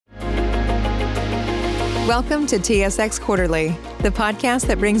Welcome to TSX Quarterly, the podcast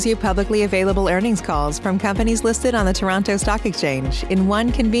that brings you publicly available earnings calls from companies listed on the Toronto Stock Exchange in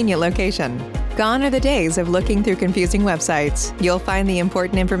one convenient location. Gone are the days of looking through confusing websites. You'll find the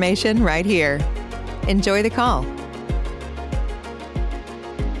important information right here. Enjoy the call.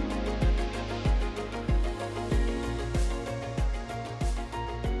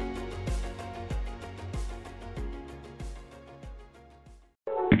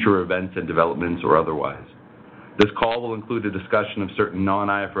 Future events and developments or otherwise. This call will include a discussion of certain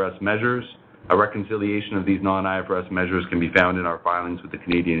non-IFRS measures. A reconciliation of these non-IFRS measures can be found in our filings with the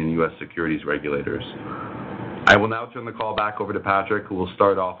Canadian and U.S. securities regulators. I will now turn the call back over to Patrick, who will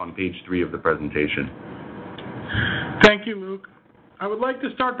start off on page 3 of the presentation. Thank you, Luke. I would like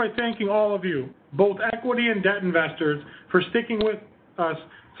to start by thanking all of you, both equity and debt investors, for sticking with us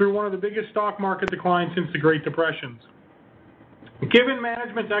through one of the biggest stock market declines since the Great Depressions. Given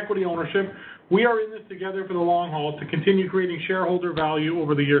management's equity ownership, we are in this together for the long haul to continue creating shareholder value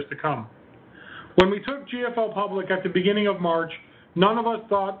over the years to come. When we took GFL public at the beginning of March, none of us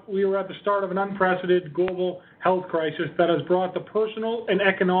thought we were at the start of an unprecedented global health crisis that has brought the personal and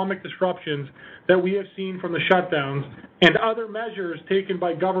economic disruptions that we have seen from the shutdowns and other measures taken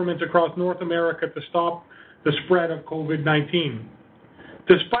by governments across North America to stop the spread of COVID-19.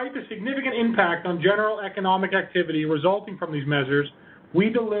 Despite the significant impact on general economic activity resulting from these measures, we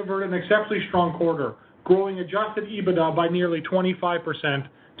delivered an exceptionally strong quarter, growing adjusted EBITDA by nearly 25%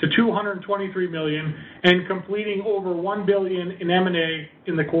 to $223 million and completing over $1 billion in M&A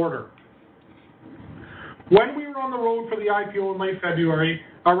in the quarter. When we were on the road for the IPO in late February,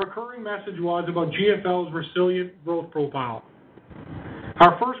 our recurring message was about GFL's resilient growth profile.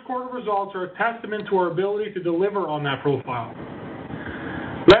 Our first quarter results are a testament to our ability to deliver on that profile.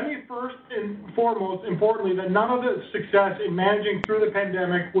 Let me first and foremost, importantly, that none of the success in managing through the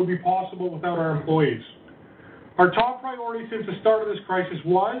pandemic would be possible without our employees. Our top priority since the start of this crisis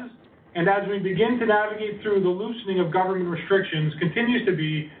was, and as we begin to navigate through the loosening of government restrictions, continues to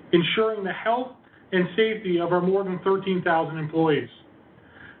be ensuring the health and safety of our more than 13,000 employees.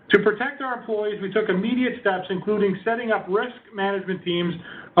 To protect our employees, we took immediate steps, including setting up risk management teams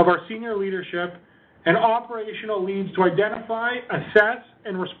of our senior leadership and operational leads to identify, assess,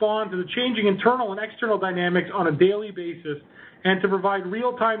 and respond to the changing internal and external dynamics on a daily basis and to provide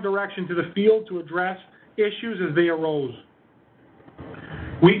real-time direction to the field to address issues as they arose.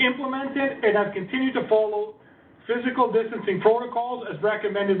 We implemented and have continued to follow physical distancing protocols as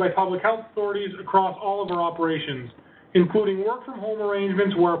recommended by public health authorities across all of our operations, including work-from-home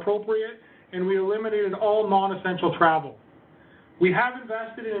arrangements where appropriate, and we eliminated all non-essential travel. We have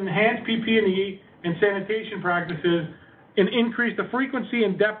invested in enhanced PPE and sanitation practices and increased the frequency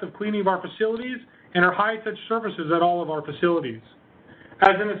and depth of cleaning of our facilities and our high-touch services at all of our facilities.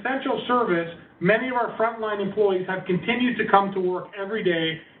 As an essential service, many of our frontline employees have continued to come to work every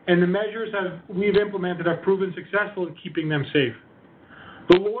day, and the measures we've implemented have proven successful in keeping them safe.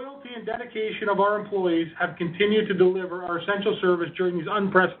 The loyalty and dedication of our employees have continued to deliver our essential service during these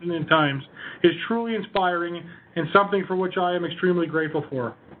unprecedented times is truly inspiring and something for which I am extremely grateful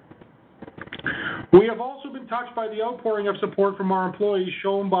for. We have also been touched by the outpouring of support from our employees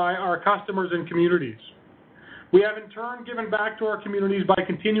shown by our customers and communities. We have in turn given back to our communities by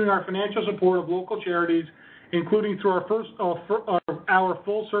continuing our financial support of local charities, including through our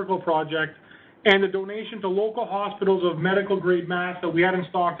Full Circle project and the donation to local hospitals of medical-grade masks that we had in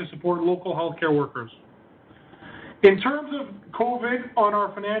stock to support local healthcare workers. In terms of COVID on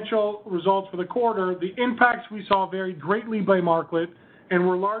our financial results for the quarter, the impacts we saw varied greatly by market and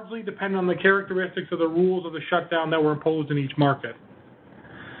were largely dependent on the characteristics of the rules of the shutdown that were imposed in each market.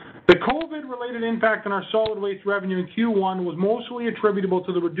 The COVID-related impact on our solid waste revenue in Q1 was mostly attributable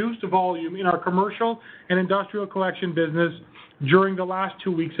to the reduced volume in our commercial and industrial collection business during the last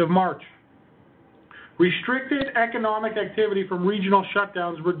 2 weeks of March. Restricted economic activity from regional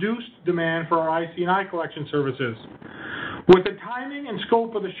shutdowns reduced demand for our IC&I collection services, with the timing and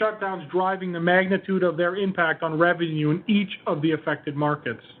scope of the shutdowns driving the magnitude of their impact on revenue in each of the affected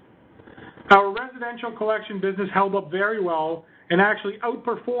markets. Our residential collection business held up very well and actually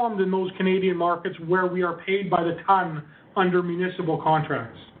outperformed in those Canadian markets where we are paid by the ton under municipal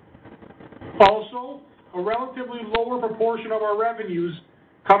contracts. Also, a relatively lower proportion of our revenues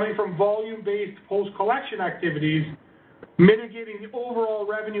coming from volume-based post-collection activities, mitigating the overall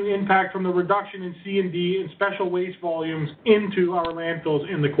revenue impact from the reduction in C&D and special waste volumes into our landfills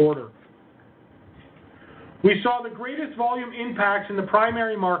in the quarter. We saw the greatest volume impacts in the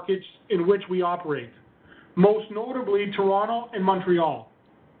primary markets in which we operate, most notably Toronto and Montreal,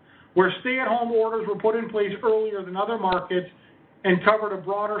 where stay-at-home orders were put in place earlier than other markets and covered a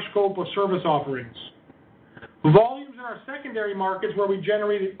broader scope of service offerings. Volumes in our secondary markets, where we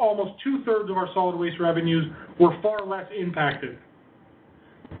generated almost two-thirds of our solid waste revenues, were far less impacted.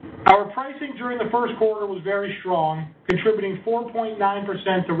 Our pricing during the first quarter was very strong, contributing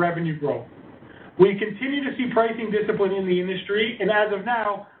 4.9% to revenue growth. We continue to see pricing discipline in the industry, and as of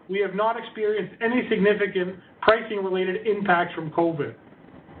now, we have not experienced any significant pricing-related impacts from COVID.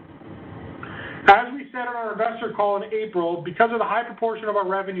 As we said on our investor call in April, because of the high proportion of our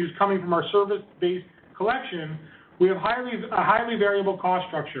revenues coming from our service-based collection, we have a highly variable cost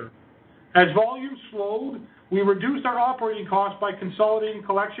structure. As volumes slowed, we reduced our operating costs by consolidating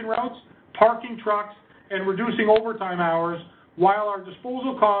collection routes, parking trucks, and reducing overtime hours, while our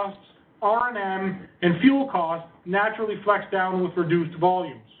disposal costs, R&M, and fuel costs naturally flex down with reduced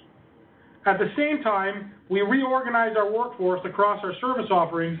volumes. At the same time, we reorganized our workforce across our service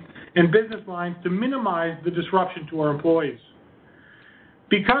offerings and business lines to minimize the disruption to our employees.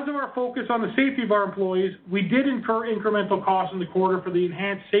 Because of our focus on the safety of our employees, we did incur incremental costs in the quarter for the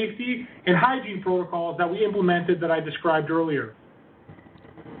enhanced safety and hygiene protocols that we implemented that I described earlier.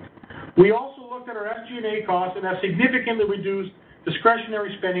 We also looked at our SG&A costs and have significantly reduced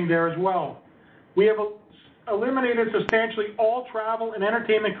discretionary spending there as well. We have eliminated substantially all travel and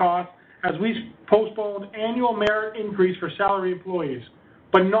entertainment costs as we postponed annual merit increase for salary employees,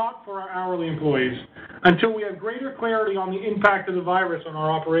 but not for our hourly employees, until we have greater clarity on the impact of the virus on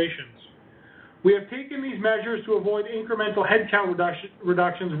our operations. We have taken these measures to avoid incremental headcount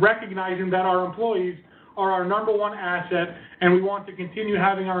reductions, recognizing that our employees are our number one asset, and we want to continue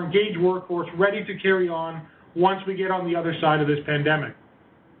having our engaged workforce ready to carry on once we get on the other side of this pandemic.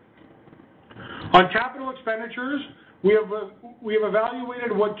 On capital expenditures, we have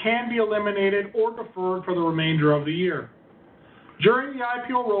evaluated what can be eliminated or deferred for the remainder of the year. During the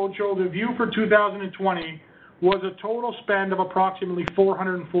IPO roadshow, the view for 2020 was a total spend of approximately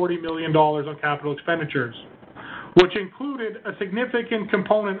 $440 million on capital expenditures, which included a significant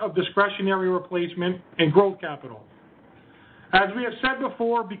component of discretionary replacement and growth capital. As we have said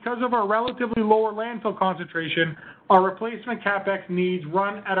before, because of our relatively lower landfill concentration, our replacement CapEx needs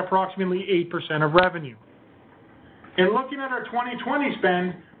run at approximately 8% of revenue. In looking at our 2020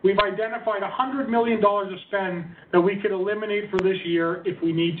 spend, we've identified $100 million of spend that we could eliminate for this year if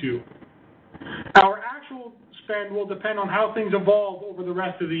we need to. Our actual spend will depend on how things evolve over the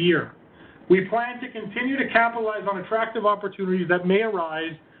rest of the year. We plan to continue to capitalize on attractive opportunities that may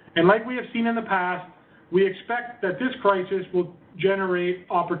arise, and like we have seen in the past, we expect that this crisis will generate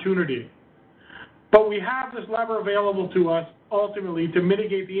opportunity. But we have this lever available to us ultimately to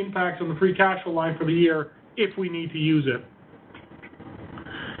mitigate the impacts on the free cash flow line for the year if we need to use it.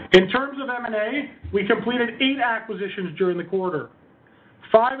 In terms of M&A, we completed 8 acquisitions during the quarter.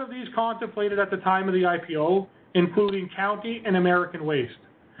 5 of these contemplated at the time of the IPO, including County and American Waste.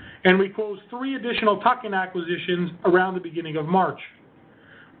 And we closed 3 additional tuck-in acquisitions around the beginning of March.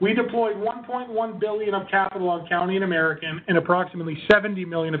 We deployed $1.1 billion of capital on County and American and approximately $70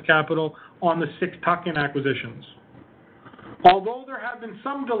 million of capital on the 6 tuck-in acquisitions. Although there have been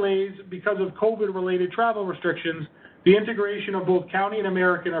some delays because of COVID-related travel restrictions, the integration of both County and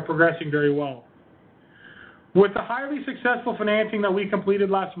American are progressing very well. With the highly successful financing that we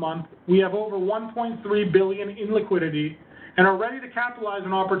completed last month, we have over $1.3 billion in liquidity and are ready to capitalize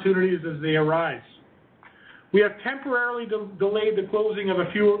on opportunities as they arise. We have temporarily delayed the closing of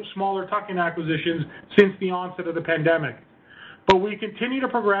a few smaller tuck-in acquisitions since the onset of the pandemic, but we continue to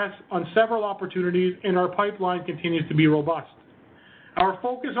progress on several opportunities and our pipeline continues to be robust. Our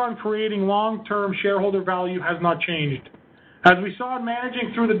focus on creating long-term shareholder value has not changed. As we saw in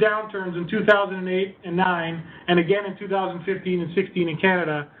managing through the downturns in 2008 and 9, and again in 2015 and 16 in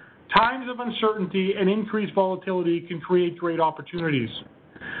Canada, times of uncertainty and increased volatility can create great opportunities.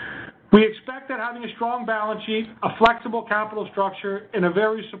 We expect that having a strong balance sheet, a flexible capital structure, and a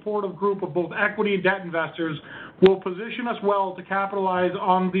very supportive group of both equity and debt investors will position us well to capitalize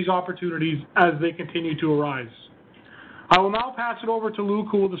on these opportunities as they continue to arise. I will now pass it over to Luke,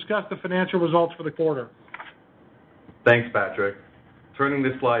 who will discuss the financial results for the quarter. Thanks, Patrick. Turning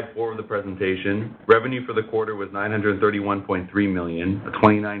to slide 4 of the presentation, revenue for the quarter was $931.3 million, a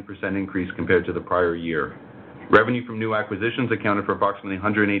 29% increase compared to the prior year. Revenue from new acquisitions accounted for approximately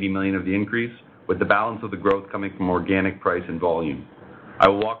 $180 million of the increase, with the balance of the growth coming from organic price and volume. I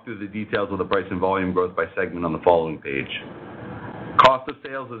will walk through the details of the price and volume growth by segment on the following page. Cost of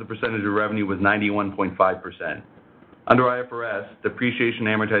sales as a percentage of revenue was 91.5%. Under IFRS, depreciation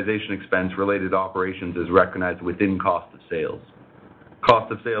and amortization expense related to operations is recognized within cost of sales.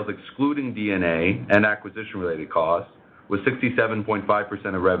 Cost of sales excluding D&A and acquisition-related costs was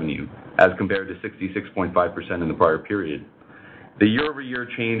 67.5% of revenue, as compared to 66.5% in the prior period. The year-over-year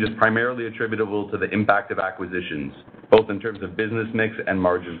change is primarily attributable to the impact of acquisitions, both in terms of business mix and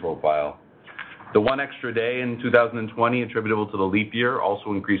margin profile. The one extra day in 2020 attributable to the leap year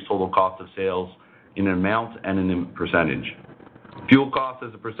also increased total cost of sales in amount and in percentage. Fuel costs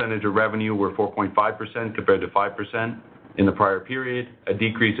as a percentage of revenue were 4.5% compared to 5% in the prior period, a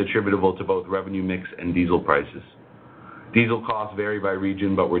decrease attributable to both revenue mix and diesel prices. Diesel costs vary by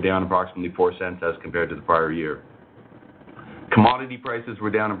region, but were down approximately 4 cents as compared to the prior year. Commodity prices were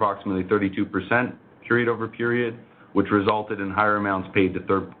down approximately 32% period over period, which resulted in higher amounts paid to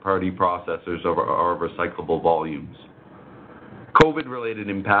third-party processors of our recyclable volumes. COVID-related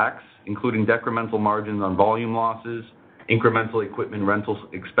impacts, including decremental margins on volume losses, incremental equipment rental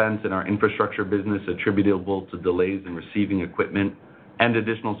expense in our infrastructure business attributable to delays in receiving equipment, and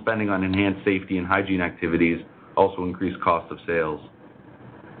additional spending on enhanced safety and hygiene activities also increased cost of sales.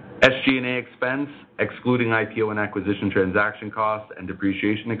 SG&A expense, excluding IPO and acquisition transaction costs and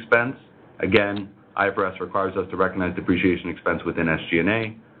depreciation expense, again, IFRS requires us to recognize depreciation expense within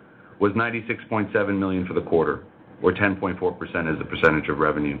SG&A, was $96.7 million for the quarter, or 10.4% as a percentage of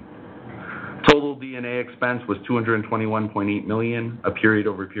revenue. Total D&A expense was $221.8 million, a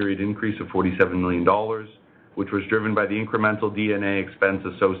period-over-period increase of $47 million, which was driven by the incremental D&A expense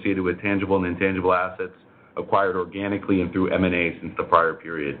associated with tangible and intangible assets acquired organically and through M&A since the prior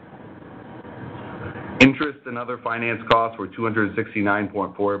period. Interest and other finance costs were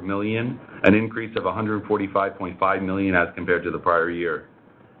 $269.4 million, an increase of $145.5 million as compared to the prior year.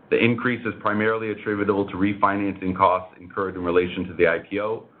 The increase is primarily attributable to refinancing costs incurred in relation to the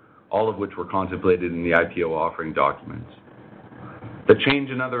IPO, all of which were contemplated in the IPO offering documents. The change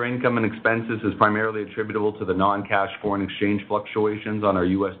in other income and expenses is primarily attributable to the non-cash foreign exchange fluctuations on our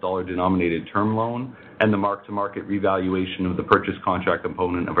U.S. dollar-denominated term loan and the mark-to-market revaluation of the purchase contract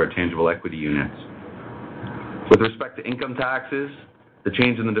component of our tangible equity units. With respect to income taxes, the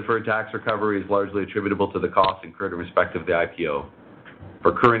change in the deferred tax recovery is largely attributable to the costs incurred in respect of the IPO.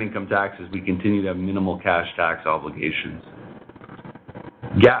 For current income taxes, we continue to have minimal cash tax obligations.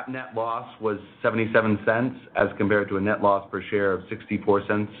 GAAP net loss was 77 cents as compared to a net loss per share of 64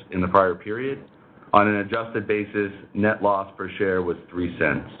 cents in the prior period. On an adjusted basis, net loss per share was 3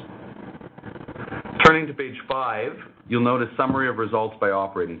 cents. Turning to page 5, you'll notice summary of results by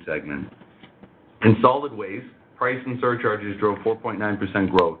operating segment. In solid waste, price and surcharges drove 4.9%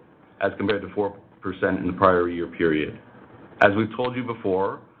 growth as compared to 4% in the prior year period. As we've told you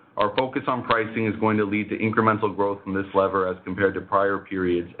before, our focus on pricing is going to lead to incremental growth from this lever as compared to prior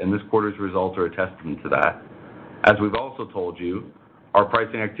periods, and this quarter's results are a testament to that. As we've also told you, our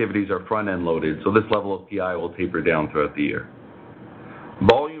pricing activities are front-end loaded, so this level of PI will taper down throughout the year.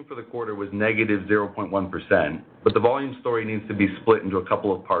 Volume for the quarter was negative 0.1%, but the volume story needs to be split into a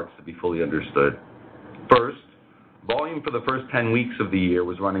couple of parts to be fully understood. First, volume for the first 10 weeks of the year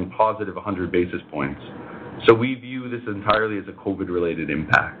was running positive 100 basis points, so we view this entirely as a COVID-related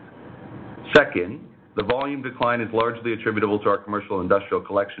impact. Second, the volume decline is largely attributable to our commercial industrial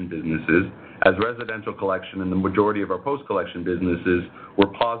collection businesses, as residential collection and the majority of our post-collection businesses were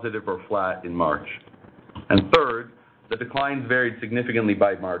positive or flat in March. And third, the declines varied significantly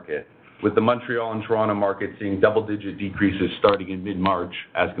by market, with the Montreal and Toronto markets seeing double-digit decreases starting in mid-March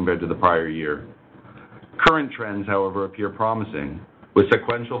as compared to the prior year. Current trends, however, appear promising, with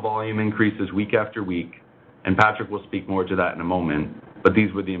sequential volume increases week after week, and Patrick will speak more to that in a moment, but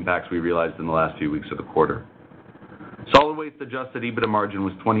these were the impacts we realized in the last few weeks of the quarter. Solid waste adjusted EBITDA margin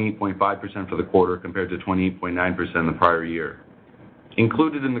was 28.5% for the quarter compared to 28.9% in the prior year.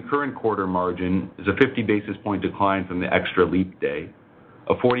 Included in the current quarter margin is a 50 basis point decline from the extra leap day,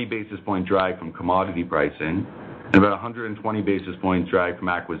 a 40 basis point drag from commodity pricing, and about 120 basis points drag from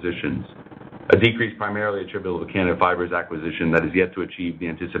acquisitions, a decrease primarily attributable to Canada Fiber's acquisition that is yet to achieve the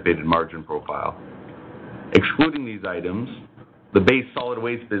anticipated margin profile. Excluding these items, the base solid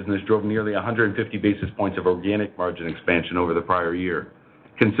waste business drove nearly 150 basis points of organic margin expansion over the prior year,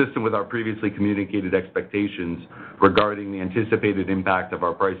 consistent with our previously communicated expectations regarding the anticipated impact of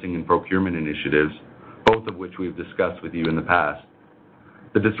our pricing and procurement initiatives, both of which we have discussed with you in the past.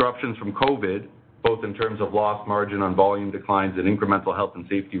 The disruptions from COVID, both in terms of lost margin on volume declines and incremental health and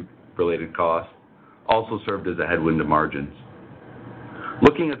safety-related costs, also served as a headwind to margins.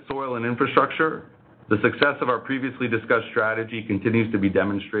 Looking at soil and infrastructure, the success of our previously discussed strategy continues to be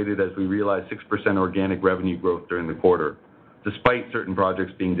demonstrated as we realize 6% organic revenue growth during the quarter, despite certain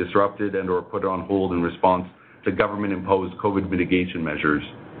projects being disrupted and or put on hold in response to government-imposed COVID mitigation measures.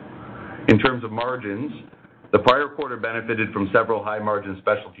 In terms of margins, the prior quarter benefited from several high-margin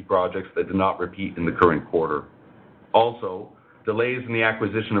specialty projects that did not repeat in the current quarter. Also, delays in the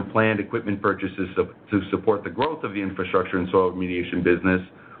acquisition of planned equipment purchases to support the growth of the infrastructure and soil remediation business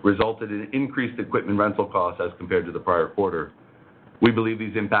resulted in increased equipment rental costs as compared to the prior quarter. We believe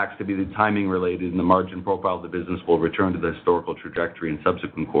these impacts to be the timing related, and the margin profile of the business will return to the historical trajectory in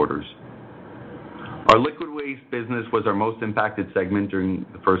subsequent quarters. Our liquid waste business was our most impacted segment during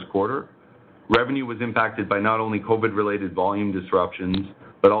the first quarter. Revenue was impacted by not only COVID-related volume disruptions,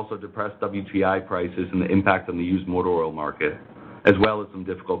 but also depressed WTI prices and the impact on the used motor oil market, as well as some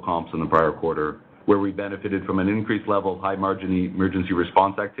difficult comps in the prior quarter, where we benefited from an increased level of high-margin emergency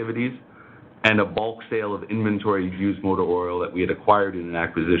response activities and a bulk sale of inventory used motor oil that we had acquired in an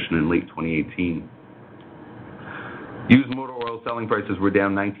acquisition in late 2018. Used motor oil selling prices were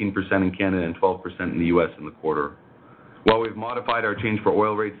down 19% in Canada and 12% in the U.S. in the quarter. While we've modified our change for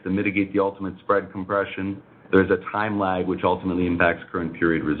oil rates to mitigate the ultimate spread compression, there is a time lag which ultimately impacts current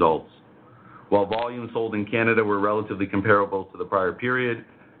period results. While volumes sold in Canada were relatively comparable to the prior period,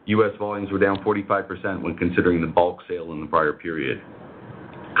 U.S. volumes were down 45% when considering the bulk sale in the prior period.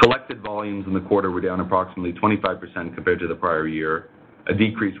 Collected volumes in the quarter were down approximately 25% compared to the prior year, a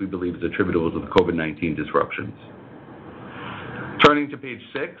decrease we believe is attributable to the COVID-19 disruptions. Turning to page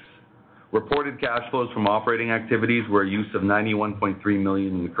 6, reported cash flows from operating activities were a use of $91.3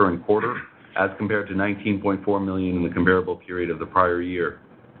 million in the current quarter, as compared to $19.4 million in the comparable period of the prior year.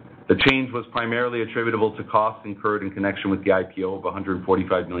 The change was primarily attributable to costs incurred in connection with the IPO of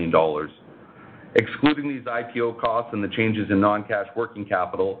 $145 million. Excluding these IPO costs and the changes in non-cash working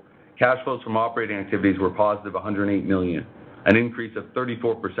capital, cash flows from operating activities were positive $108 million, an increase of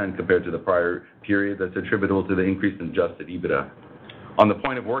 34% compared to the prior period that's attributable to the increase in adjusted EBITDA. On the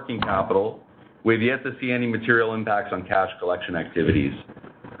point of working capital, we have yet to see any material impacts on cash collection activities.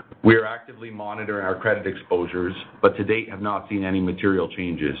 We are actively monitoring our credit exposures, but to date have not seen any material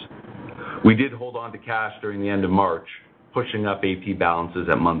changes. We did hold on to cash during the end of March, pushing up AP balances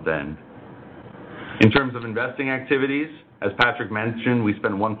at month end. In terms of investing activities, as Patrick mentioned, we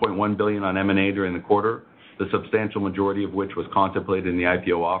spent $1.1 billion on M&A during the quarter, the substantial majority of which was contemplated in the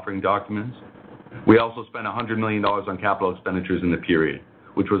IPO offering documents. We also spent $100 million on capital expenditures in the period,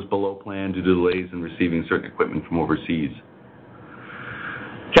 which was below plan due to delays in receiving certain equipment from overseas.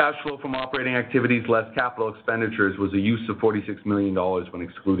 Cash flow from operating activities less capital expenditures was a use of $46 million when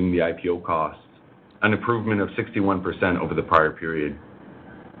excluding the IPO costs, an improvement of 61% over the prior period.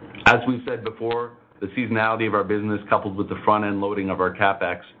 As we've said before, the seasonality of our business coupled with the front-end loading of our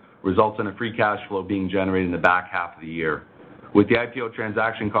CapEx results in a free cash flow being generated in the back half of the year. With the IPO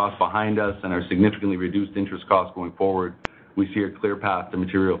transaction costs behind us and our significantly reduced interest costs going forward, we see a clear path to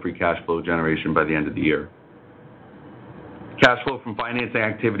material free cash flow generation by the end of the year. Cash flow from financing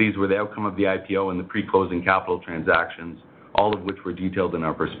activities were the outcome of the IPO and the pre-closing capital transactions, all of which were detailed in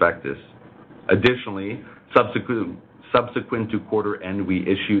our prospectus. Additionally, subsequent to quarter end, we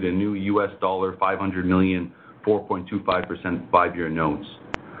issued a new $500 million, 4.25% 5-year notes.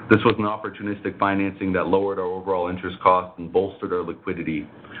 This was an opportunistic financing that lowered our overall interest costs and bolstered our liquidity,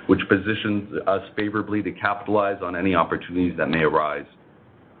 which positions us favorably to capitalize on any opportunities that may arise.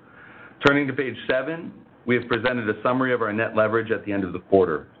 Turning to page 7, we have presented a summary of our net leverage at the end of the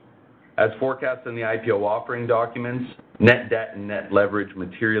quarter. As forecast in the IPO offering documents, net debt and net leverage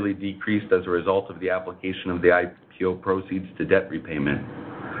materially decreased as a result of the application of the IPO proceeds to debt repayment.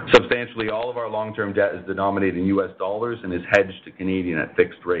 Substantially all of our long-term debt is denominated in U.S. dollars and is hedged to Canadian at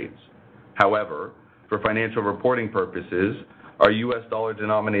fixed rates. However, for financial reporting purposes, our U.S. dollar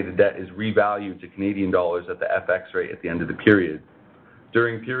denominated debt is revalued to Canadian dollars at the FX rate at the end of the period.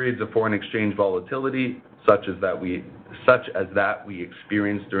 During periods of foreign exchange volatility, such as that we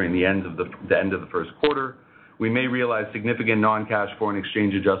experienced during the end of the first quarter, we may realize significant non-cash foreign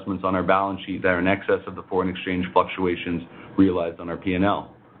exchange adjustments on our balance sheet that are in excess of the foreign exchange fluctuations realized on our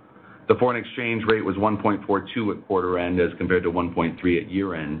P&L. The foreign exchange rate was 1.42 at quarter end as compared to 1.3 at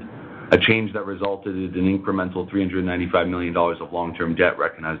year end, a change that resulted in an incremental $395 million of long-term debt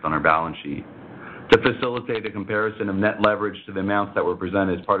recognized on our balance sheet. To facilitate a comparison of net leverage to the amounts that were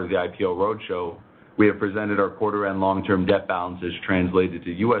presented as part of the IPO roadshow, we have presented our quarter-end long-term debt balances translated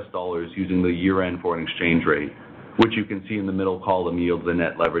to U.S. dollars using the year-end foreign exchange rate, which you can see in the middle column yields the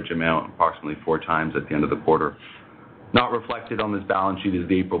net leverage amount approximately 4 times at the end of the quarter. Not reflected on this balance sheet is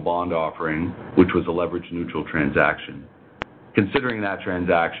the April bond offering, which was a leverage-neutral transaction. Considering that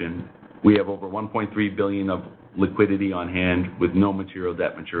transaction, we have over $1.3 billion of liquidity on hand with no material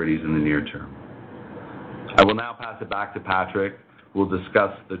debt maturities in the near term. I will now pass it back to Patrick, who will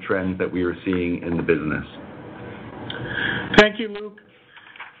discuss the trends that we are seeing in the business. Thank you, Luke.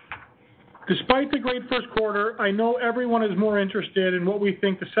 Despite the great first quarter, I know everyone is more interested in what we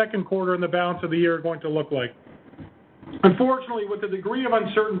think the second quarter and the balance of the year are going to look like. Unfortunately, with the degree of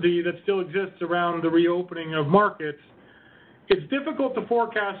uncertainty that still exists around the reopening of markets, it's difficult to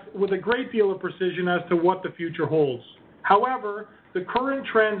forecast with a great deal of precision as to what the future holds. However, the current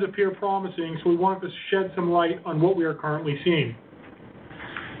trends appear promising, so we wanted to shed some light on what we are currently seeing.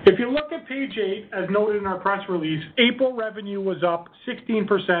 If you look at page 8, as noted in our press release, April revenue was up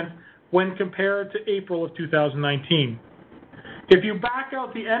 16% when compared to April of 2019. If you back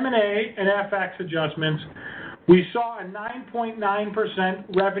out the M&A and FX adjustments, we saw a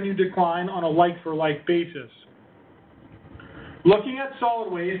 9.9% revenue decline on a like-for-like basis. Looking at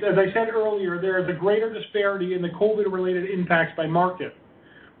solid waste, as I said earlier, there is a greater disparity in the COVID-related impacts by market,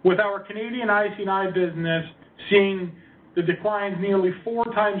 with our Canadian IC&I business seeing the declines nearly 4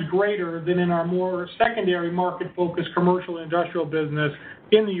 times greater than in our more secondary market-focused commercial and industrial business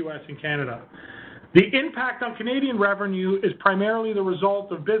in the U.S. and Canada. The impact on Canadian revenue is primarily the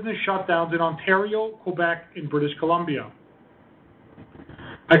result of business shutdowns in Ontario, Quebec, and British Columbia.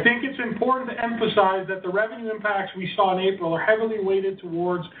 I think it's important to emphasize that the revenue impacts we saw in April are heavily weighted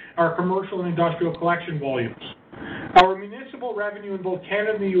towards our commercial and industrial collection volumes. Our municipal revenue in both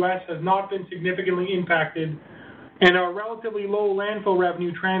Canada and the U.S. has not been significantly impacted, and our relatively low landfill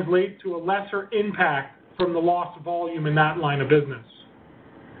revenue translates to a lesser impact from the lost volume in that line of business.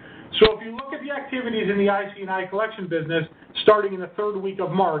 So if you look at the activities in the IC&I collection business, starting in the third week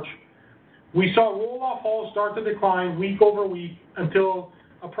of March, we saw roll-off hauls start to decline week over week until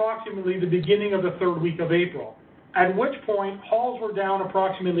approximately the beginning of the third week of April, at which point hauls were down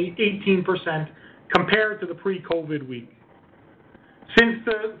approximately 18% compared to the pre-COVID week. Since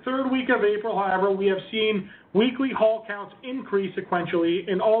the third week of April, however, we have seen weekly haul counts increase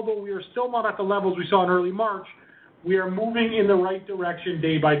sequentially, and although we are still not at the levels we saw in early March, we are moving in the right direction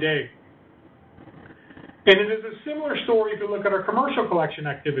day by day. And it is a similar story if you look at our commercial collection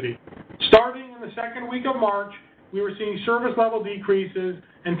activity. Starting in the second week of March, we were seeing service level decreases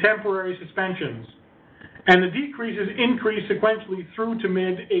and temporary suspensions. And the decreases increased sequentially through to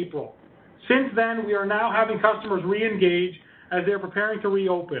mid-April. Since then, we are now having customers re-engage as they're preparing to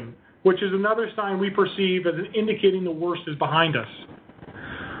reopen, which is another sign we perceive as indicating the worst is behind us.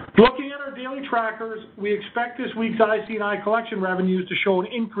 Looking at our daily trackers, we expect this week's IC&I collection revenues to show an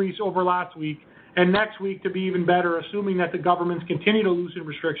increase over last week, and next week to be even better, assuming that the governments continue to loosen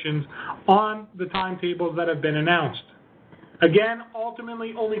restrictions on the timetables that have been announced. Again,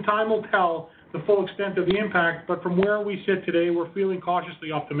 ultimately, only time will tell the full extent of the impact, but from where we sit today, we're feeling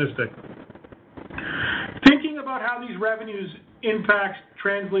cautiously optimistic. Thinking about how these revenues impacts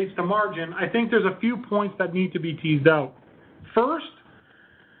translates to margin, I think there's a few points that need to be teased out. First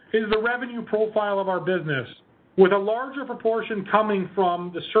is the revenue profile of our business, with a larger proportion coming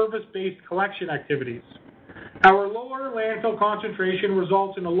from the service-based collection activities. Our lower landfill concentration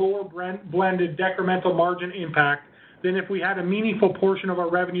results in a lower blended decremental margin impact than if we had a meaningful portion of our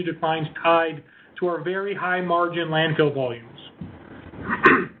revenue declines tied to our very high margin landfill volumes.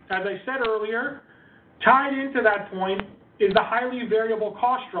 As I said earlier, tied into that point is the highly variable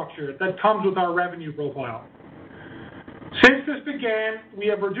cost structure that comes with our revenue profile. Since this began, we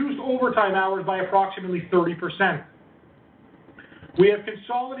have reduced overtime hours by approximately 30%. We have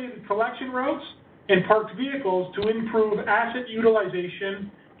consolidated collection routes and parked vehicles to improve asset utilization,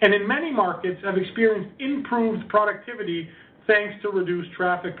 and in many markets have experienced improved productivity thanks to reduced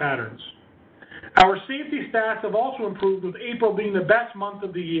traffic patterns. Our safety stats have also improved, with April being the best month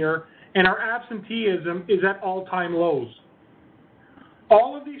of the year, and our absenteeism is at all-time lows.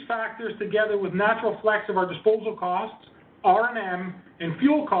 All of these factors, together with natural flex of our disposal costs, R&M, and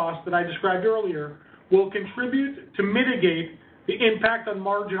fuel costs that I described earlier, will contribute to mitigate the impact on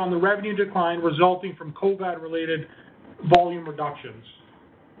margin on the revenue decline resulting from COVID-related volume reductions.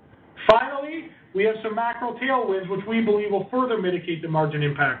 Finally, we have some macro tailwinds which we believe will further mitigate the margin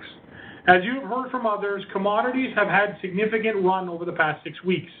impacts. As you have heard from others, commodities have had significant run over the past 6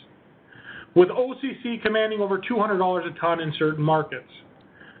 weeks, with OCC commanding over $200 a ton in certain markets.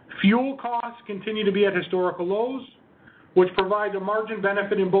 Fuel costs continue to be at historical lows, which provides a margin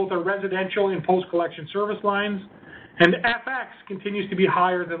benefit in both our residential and post-collection service lines, and FX continues to be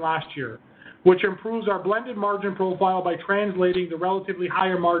higher than last year, which improves our blended margin profile by translating the relatively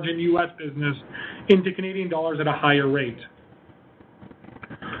higher margin U.S. business into Canadian dollars at a higher rate.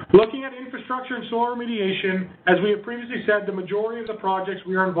 Looking at infrastructure and soil remediation, as we have previously said, the majority of the projects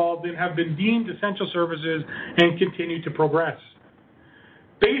we are involved in have been deemed essential services and continue to progress.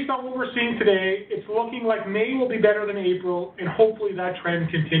 Based on what we're seeing today, it's looking like May will be better than April, and hopefully that trend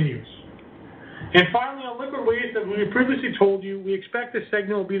continues. And finally, on liquid waste, as we previously told you, we expect this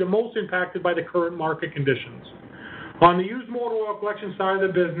segment will be the most impacted by the current market conditions. On the used motor oil collection side of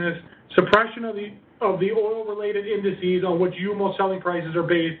the business, suppression of the of the oil-related indices on which UMO selling prices are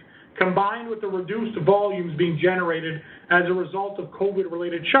based, combined with the reduced volumes being generated as a result of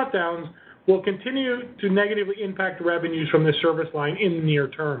COVID-related shutdowns, will continue to negatively impact revenues from this service line in the near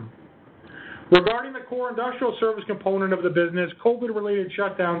term. Regarding the core industrial service component of the business, COVID-related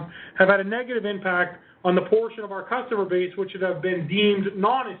shutdowns have had a negative impact on the portion of our customer base which have been deemed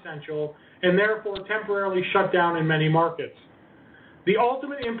non-essential and therefore temporarily shut down in many markets. The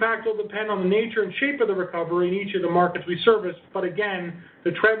ultimate impact will depend on the nature and shape of the recovery in each of the markets we service, but again,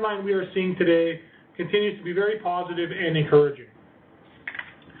 the trend line we are seeing today continues to be very positive and encouraging.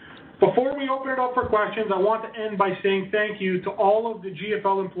 Before we open it up for questions, I want to end by saying thank you to all of the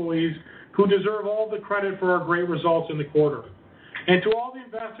GFL employees who deserve all the credit for our great results in the quarter, and to all the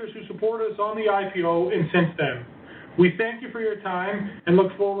investors who supported us on the IPO and since then. We thank you for your time and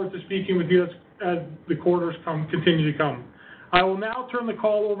look forward to speaking with you as the quarters continue to come. I will now turn the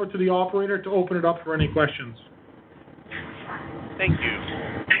call over to the operator to open it up for any questions. Thank you.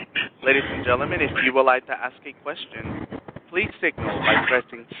 Ladies and gentlemen, if you would like to ask a question, please signal by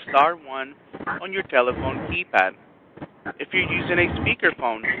pressing star 1 on your telephone keypad. If you're using a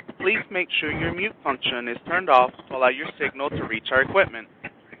speakerphone, please make sure your mute function is turned off to allow your signal to reach our equipment.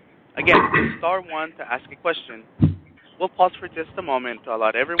 Again, star 1 to ask a question. We'll pause for just a moment to allow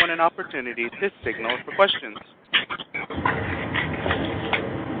everyone an opportunity to signal for questions.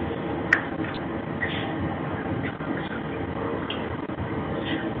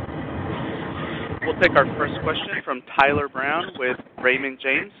 We'll take our first question from Tyler Brown with Raymond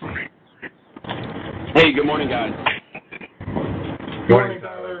James. Hey, good morning, guys. Good morning,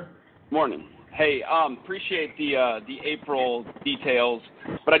 Tyler. Morning. Hey, appreciate the April details,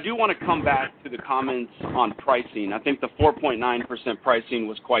 but I do want to come back to the comments on pricing. I think the 4.9% pricing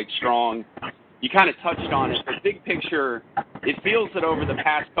was quite strong. You kind of touched on it, but big picture, it feels that over the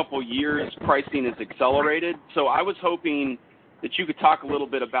past couple years, pricing has accelerated. So I was hoping that you could talk a little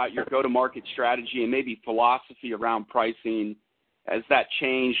bit about your go-to-market strategy and maybe philosophy around pricing as that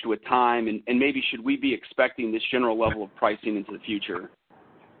changed with time, and maybe should we be expecting this general level of pricing into the future?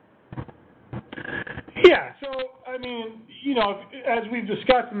 Yeah, so, I mean, you know, as we've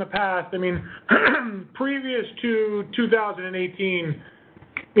discussed in the past, I mean, previous to 2018,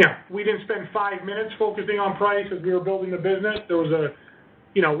 you know, we didn't spend 5 minutes focusing on price as we were building the business. There was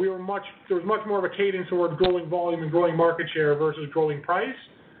much more of a cadence towards growing volume and growing market share versus growing price.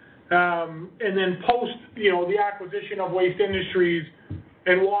 And then post, you know, the acquisition of Waste Industries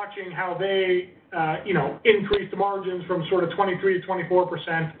and watching how they, increased the margins from sort of 23 to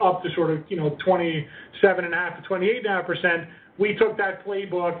 24% up to sort of, 27.5 to 28.5%, we took that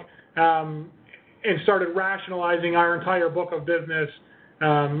playbook and started rationalizing our entire book of business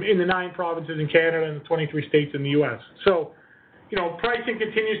in the 9 provinces in Canada and the 23 states in the U.S. So, pricing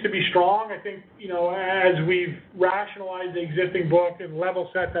continues to be strong. I think, as we've rationalized the existing book and level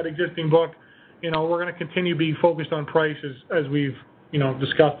set that existing book, we're going to continue to be focused on prices as we've,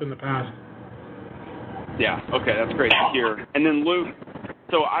 discussed in the past. Yeah, okay, that's great to hear. And then, Luke,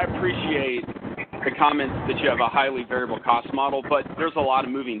 so I appreciate the comments that you have a highly variable cost model, but there's a lot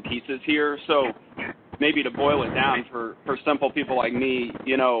of moving pieces here. So maybe to boil it down for simple people like me,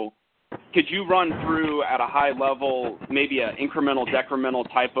 could you run through at a high level maybe an incremental, decremental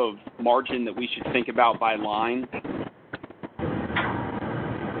type of margin that we should think about by line?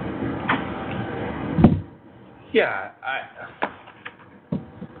 Yeah,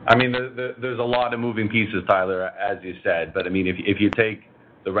 I mean, there's a lot of moving pieces, Tyler, as you said. But, I mean, if you take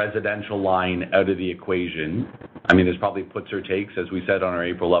the residential line out of the equation, I mean, there's probably puts or takes, as we said on our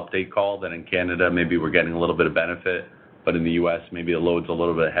April update call, that in Canada maybe we're getting a little bit of benefit, but in the U.S. maybe the load's a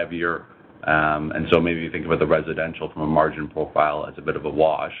little bit heavier. And so maybe you think about the residential from a margin profile as a bit of a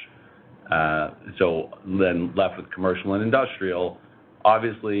wash. So then left with commercial and industrial,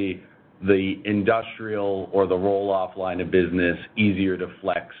 obviously the industrial or the roll-off line of business, easier to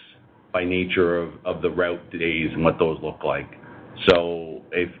flex by nature of the route days and what those look like. So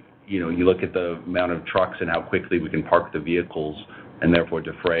if, you look at the amount of trucks and how quickly we can park the vehicles and therefore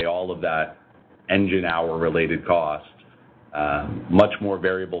defray all of that engine hour related cost, much more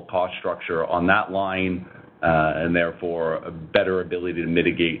variable cost structure on that line, and therefore a better ability to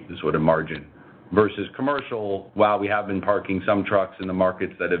mitigate the sort of margin. Versus commercial, while we have been parking some trucks in the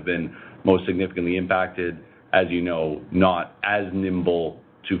markets that have been most significantly impacted, as you know, not as nimble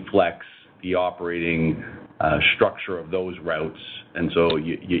to flex the operating structure of those routes, and so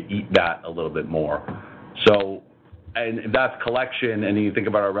you eat that a little bit more. So, and if that's collection, and you think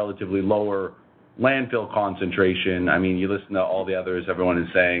about our relatively lower landfill concentration, I mean, you listen to all the others, everyone is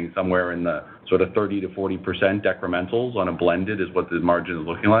saying somewhere in the sort of 30 to 40% decrementals on a blended is what the margin is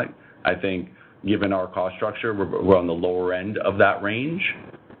looking like. I think given our cost structure, we're on the lower end of that range.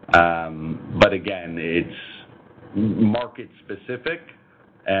 But again, it's market specific,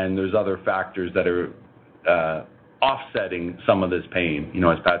 and there's other factors that are offsetting some of this pain.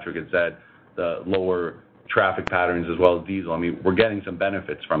 As Patrick had said, the lower traffic patterns as well as diesel. I mean, we're getting some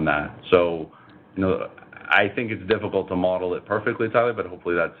benefits from that. So, I think it's difficult to model it perfectly, Tyler, but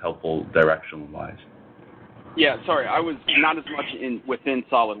hopefully that's helpful direction-wise. Yeah, sorry, I was not as much within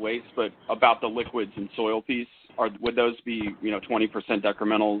solid waste, but about the liquids and soil piece. Would those be, 20%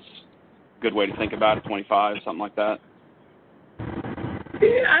 decrementals? Good way to think about it, 25, something like that?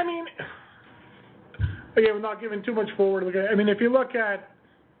 Yeah, I mean, again, we're not giving too much forward. I mean, if you look at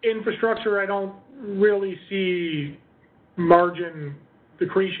infrastructure, I don't really see margin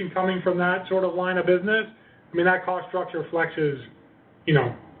decretion coming from that sort of line of business. I mean, that cost structure flexes,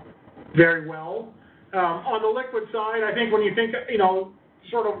 very well. On the liquid side, I think when you think,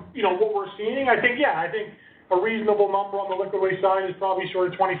 what we're seeing, I think a reasonable number on the liquid waste side is probably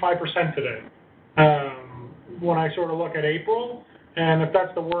sort of 25% today. When I sort of look at April, and if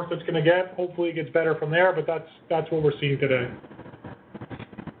that's the worst it's going to get, hopefully it gets better from there, but that's what we're seeing today.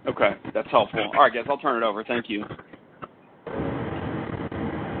 Okay, that's helpful. All right, guys, I'll turn it over. Thank you.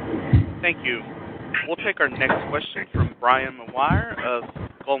 Thank you. We'll take our next question from Brian Maguire of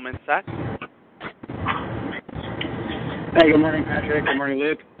Goldman Sachs. Hey, good morning, Patrick. Good morning,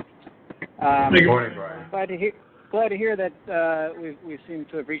 Luke. Good morning, Brian. Glad to hear that we seem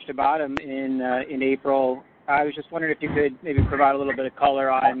to have reached a bottom in April. I was just wondering if you could maybe provide a little bit of color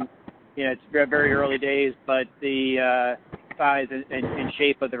on, it's very early days, but the size and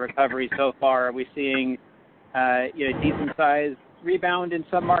shape of the recovery so far. Are we seeing decent size rebound in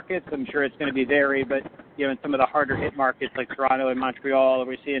some markets? I'm sure it's going to be varied, but in some of the harder hit markets like Toronto and Montreal, are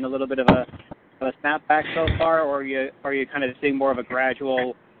we seeing a little bit of a snapback so far, or are you kind of seeing more of a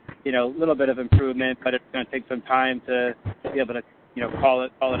gradual, little bit of improvement, but it's going to take some time to be able to, call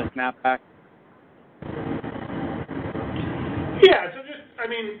it a snapback? Yeah, so just,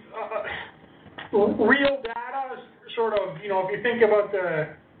 real data, sort of, if you think about the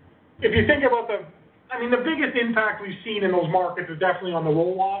biggest impact we've seen in those markets is definitely on the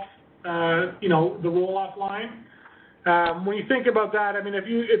roll-off, the roll-off line. When you think about that,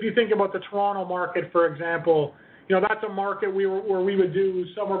 if you think about the Toronto market, for example, that's a market where we would do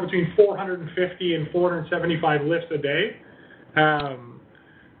somewhere between 450 and 475 lifts a day.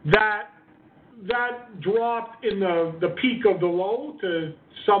 That dropped in the peak of the low to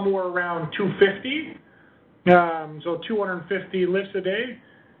somewhere around 250, so 250 lifts a day.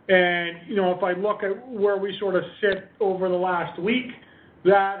 And, if I look at where we sort of sit over the last week,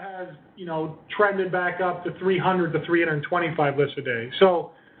 that has, trended back up to 300 to 325 lifts a day.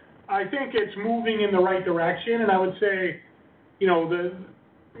 So I think it's moving in the right direction, and I would say,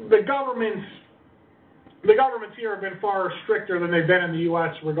 the governments here have been far stricter than they've been in the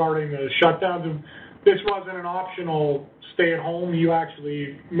U.S. regarding the shutdowns. This wasn't an optional stay at home. You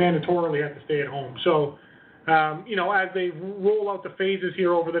actually mandatorily have to stay at home. So, as they roll out the phases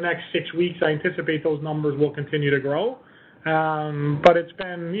here over the next 6 weeks, I anticipate those numbers will continue to grow. But it's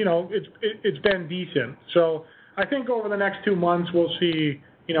been, it's been decent. So I think over the next 2 months we'll see,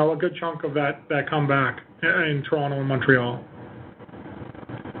 a good chunk of that come back in Toronto and Montreal.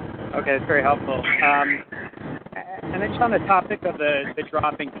 Okay, that's very helpful. And then just on the topic of the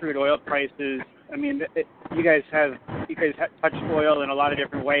dropping crude oil prices, you guys touched oil in a lot of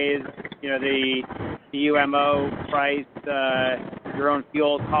different ways. The UMO price, your own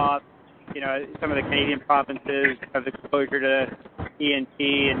fuel costs. Some of the Canadian provinces have exposure to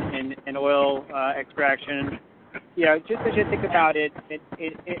E&P and oil extraction. Just as you think about it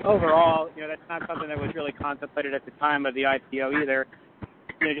overall, that's not something that was really contemplated at the time of the IPO either.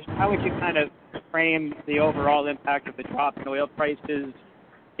 Just how would you kind of frame the overall impact of the drop in oil prices,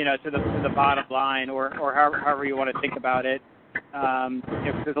 to the bottom line, or however you want to think about it?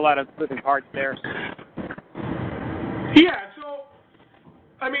 Because there's a lot of moving parts there. Yeah, so,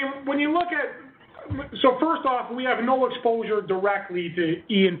 when you look at, so first off, we have no exposure directly to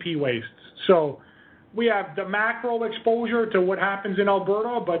E&P wastes. So we have the macro exposure to what happens in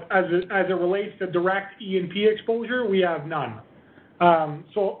Alberta, but as it relates to direct E&P exposure, we have none.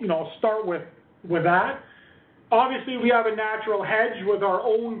 So, I'll start with that. Obviously, we have a natural hedge with our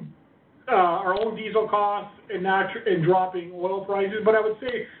own diesel costs and dropping oil prices. But I would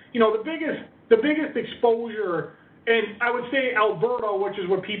say, the biggest exposure, and I would say Alberta, which is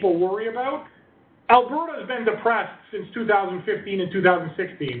what people worry about. Alberta has been depressed since 2015 and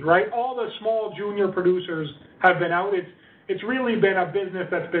 2016, right? All the small junior producers have been out. it's really been a business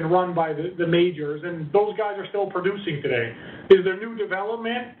that's been run by the majors, and those guys are still producing today. Is there new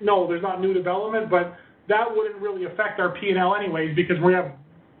development? No, there's not new development, but that wouldn't really affect our P&L anyways because we have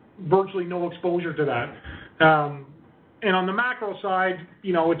virtually no exposure to that. And on the macro side,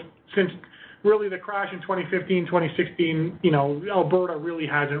 it's since really the crash in 2015, 2016, Alberta really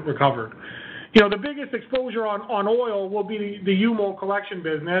hasn't recovered. The biggest exposure on oil will be the UMO collection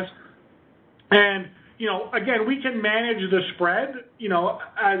business. And, again, we can manage the spread,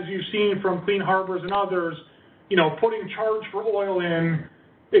 as you've seen from Clean Harbors and others, putting charge for oil in,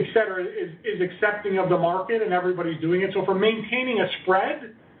 et cetera, is accepting of the market and everybody's doing it. So for maintaining a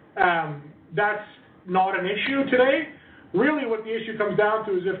spread, that's not an issue today. Really what the issue comes down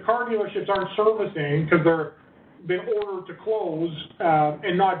to is if car dealerships aren't servicing because they're been ordered to close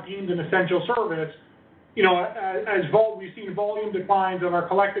and not deemed an essential service, as we've seen volume declines of our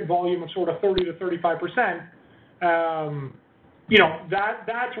collected volume of sort of 30 to 35%,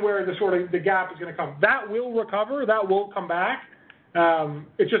 that's where the gap is going to come. That will recover. That will come back.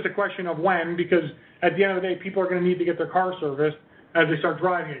 It's just a question of when, because at the end of the day, people are going to need to get their car serviced as they start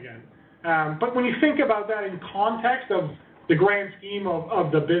driving again. But when you think about that in context of the grand scheme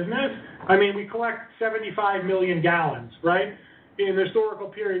of the business, I mean, we collect 75 million gallons, right? In the historical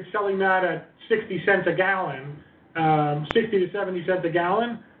period, selling that at 60 cents a gallon, 60 to 70 cents a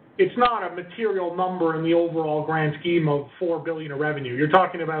gallon, it's not a material number in the overall grand scheme of $4 billion of revenue. You're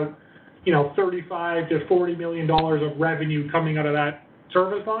talking about, $35 to $40 million of revenue coming out of that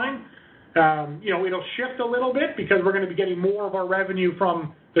service line. It'll shift a little bit because we're going to be getting more of our revenue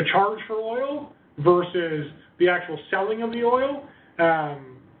from the charge for oil versus the actual selling of the oil.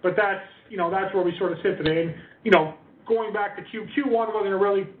 But that's where we sort of sit today. And, going back to Q1 wasn't a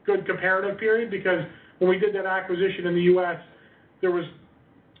really good comparative period because when we did that acquisition in the U.S., there was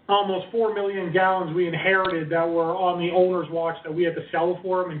almost 4 million gallons we inherited that were on the owner's watch that we had to sell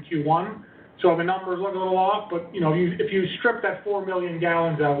for them in Q1. So the numbers look a little off, but, if you strip that 4 million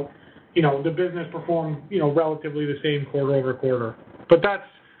gallons out, the business performed, relatively the same quarter over quarter. But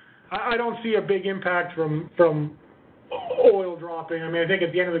I don't see a big impact from oil dropping. I mean, I think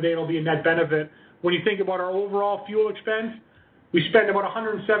at the end of the day, it'll be a net benefit. When you think about our overall fuel expense, we spend about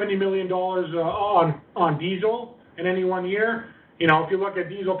 $170 million on diesel in any one year. If you look at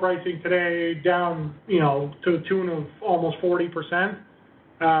diesel pricing today down, to the tune of almost 40%,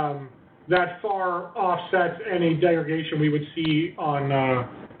 that far offsets any degradation we would see on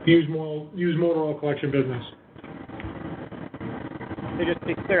used motor oil collection business. So just to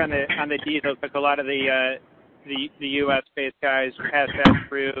be clear on the diesel, because a lot of the U.S.-based guys pass that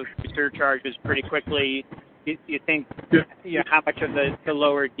through surcharges pretty quickly. Do you think, how much of the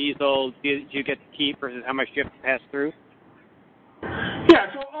lower diesel do you get to keep versus how much do you have to pass through?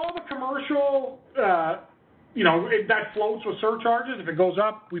 Yeah, so all the commercial, that floats with surcharges. If it goes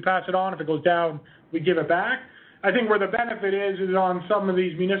up, we pass it on. If it goes down, we give it back. I think where the benefit is on some of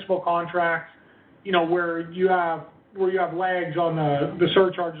these municipal contracts, where you have lags on the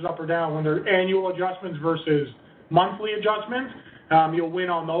surcharges up or down when they're annual adjustments versus monthly adjustments. You'll win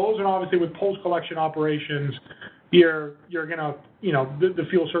on those, and obviously with post-collection operations, you're gonna, the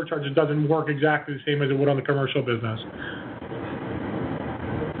fuel surcharges doesn't work exactly the same as it would on the commercial business.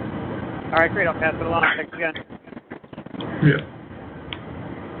 All right, great. I'll pass it along. Thanks again. Yeah.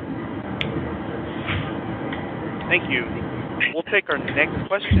 Thank you. We'll take our next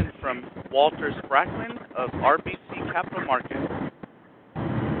question from Walter Spracklin of RBC Capital Markets.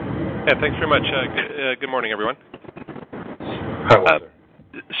 Yeah, thanks very much. Good morning, everyone. Hi, Walter.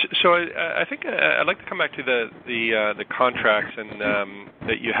 So I think I'd like to come back to the contracts and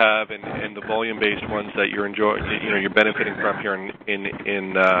that you have and the volume-based ones that you're enjoying, you're benefiting from here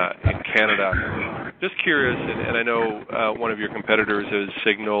in Canada. Just curious, and I know one of your competitors has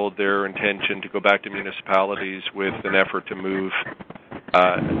signaled their intention to go back to municipalities with an effort to move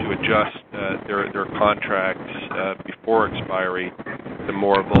to adjust their contracts before expiry to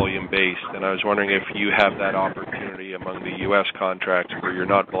more volume-based. And I was wondering if you have that opportunity among the U.S. contracts where you're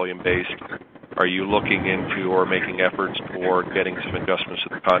not volume-based. Are you looking into or making efforts toward getting some adjustments to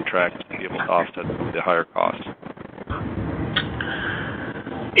the contracts to be able to offset the higher costs?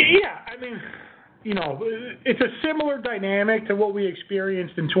 Yeah, I mean, it's a similar dynamic to what we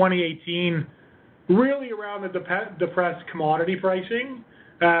experienced in 2018, really around the depressed commodity pricing.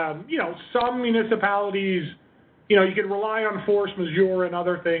 Some municipalities, you can rely on force majeure and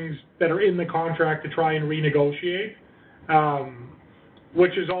other things that are in the contract to try and renegotiate,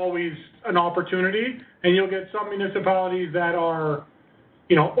 which is always an opportunity. And you'll get some municipalities that are,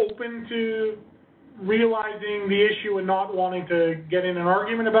 open to realizing the issue and not wanting to get in an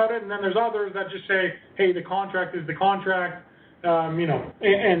argument about it. And then there's others that just say, hey, the contract is the contract, and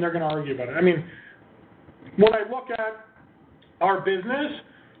they're going to argue about it. I mean, when I look at our business,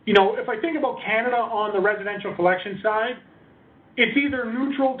 if I think about Canada on the residential collection side, it's either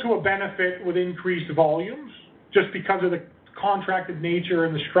neutral to a benefit with increased volumes, just because of the contracted nature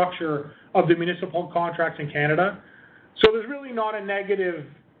and the structure of the municipal contracts in Canada. So there's really not a negative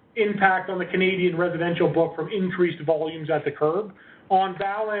impact on the Canadian residential book from increased volumes at the curb. On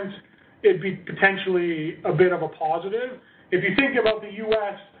balance, it'd be potentially a bit of a positive. If you think about the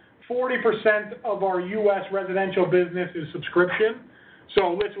U.S., 40% of our U.S. residential business is subscription.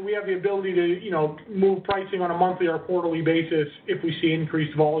 So listen, we have the ability to, move pricing on a monthly or quarterly basis if we see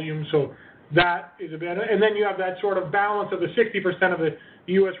increased volume. So that is a bit, and then you have that sort of balance of the 60% of the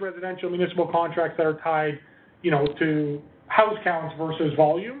U.S. residential municipal contracts that are tied, to house counts versus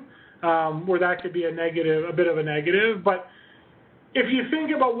volume, where that could be a bit of a negative. But if you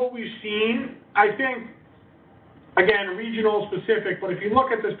think about what we've seen, I think, again, regional specific, but if you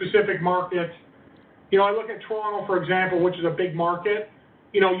look at the specific markets, I look at Toronto, for example, which is a big market.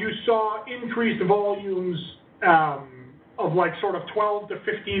 You saw increased volumes of like sort of 12 to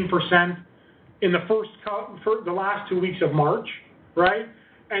 15% in for the last 2 weeks of March, right?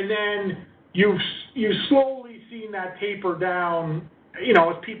 And then you've slowly seen that taper down,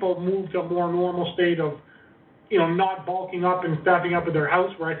 as people move to a more normal state of, not bulking up and staffing up at their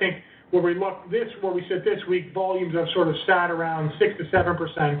house. Where I think where we sit this week, volumes have sort of sat around 6 to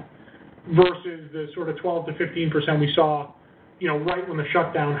 7% versus the sort of 12 to 15% we saw, right when the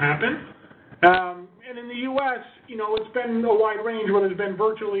shutdown happened. And in the U.S., it's been a wide range where there's been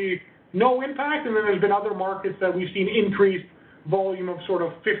virtually no impact, and then there's been other markets that we've seen increased volume of sort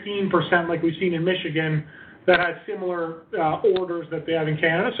of 15%, like we've seen in Michigan, that has similar orders that they have in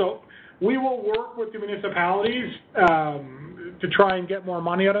Canada. So we will work with the municipalities to try and get more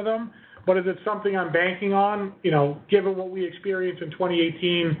money out of them. But is it something I'm banking on? Given what we experienced in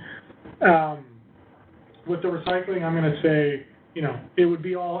 2018 with the recycling, I'm going to say, it would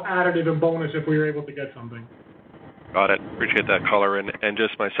be all additive and bonus if we were able to get something. Got it. Appreciate that color. And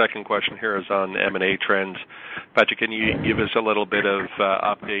just my second question here is on M&A trends. Patrick, can you give us a little bit of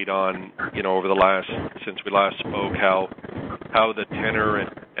update on, over since we last spoke, how the tenor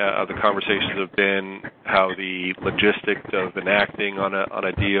of the conversations have been, how the logistics of enacting on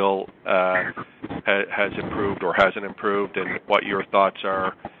a deal has improved or hasn't improved, and what your thoughts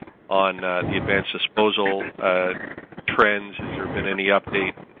are on the advanced disposal trends? Has there been any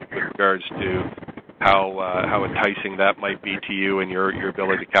update with regards to how enticing that might be to you and your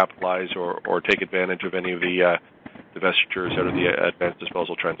ability to capitalize or take advantage of any of the divestitures out of the advanced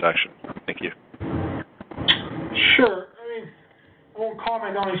disposal transaction? Thank you. Sure. I won't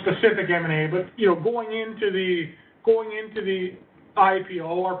comment on any specific M&A, but going into the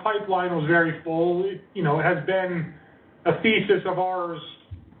IPO, our pipeline was very full. It has been a thesis of ours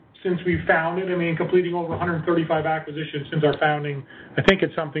since we founded. Completing over 135 acquisitions since our founding. I think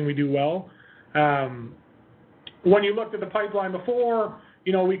it's something we do well. When you looked at the pipeline before,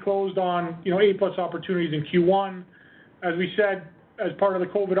 we closed on 8+ opportunities in Q1. As we said, as part of the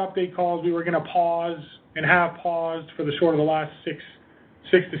COVID update calls, we were going to pause and have paused for the sort of the last six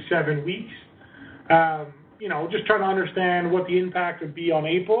to 7 weeks. Just trying to understand what the impact would be on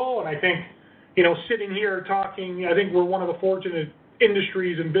April. And I think, sitting here talking, I think we're one of the fortunate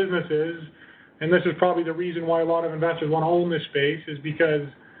industries and businesses, and this is probably the reason why a lot of investors want to own this space, is because,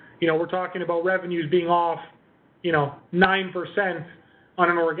 we're talking about revenues being off, 9% on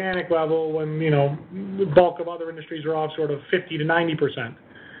an organic level when, the bulk of other industries are off sort of 50 to 90%.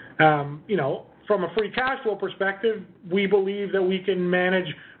 From a free cash flow perspective, we believe that we can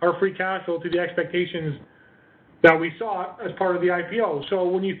manage our free cash flow to the expectations that we saw as part of the IPO. So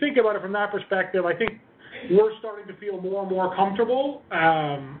when you think about it from that perspective, I think we're starting to feel more and more comfortable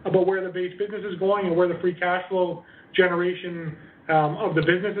about where the base business is going and where the free cash flow generation of the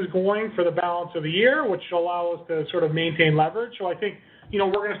business is going for the balance of the year, which will allow us to sort of maintain leverage. So I think,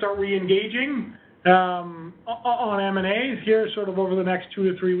 we're going to start re-engaging on M&As here sort of over the next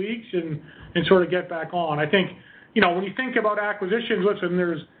 2 to 3 weeks and sort of get back on. I think, when you think about acquisitions, listen,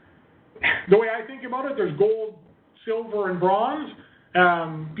 the way I think about it, there's gold, silver, and bronze.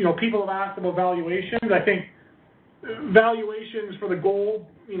 People have asked about valuations. I think valuations for the gold,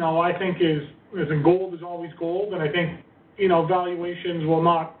 I think gold is always gold, and I think, valuations will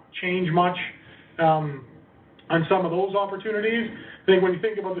not change much on some of those opportunities. I think when you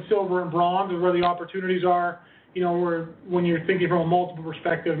think about the silver and bronze and where the opportunities are, when you're thinking from a multiple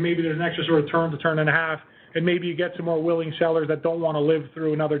perspective, maybe there's an extra sort of turn to turn and a half and maybe you get some more willing sellers that don't want to live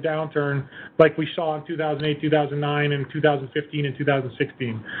through another downturn like we saw in 2008, 2009, and 2015 and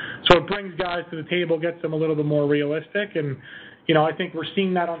 2016. So it brings guys to the table, gets them a little bit more realistic, and I think we're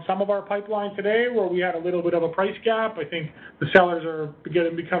seeing that on some of our pipeline today where we had a little bit of a price gap. I think the sellers are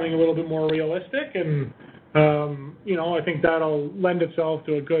becoming a little bit more realistic, and I think that'll lend itself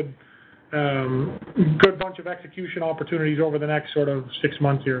to a good bunch of execution opportunities over the next sort of 6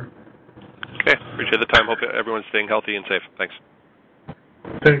 months here. Okay, appreciate the time. Hope everyone's staying healthy and safe. Thanks.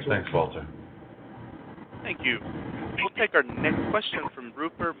 Thanks, Walter. Thank you. We'll take our next question from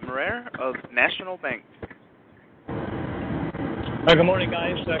Rupert Merer of National Bank. Good morning,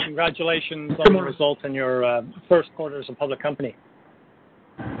 guys. Congratulations on the results in your first quarter as a public company.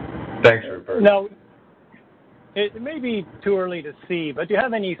 Thanks, Rupert. Now, it may be too early to see, but do you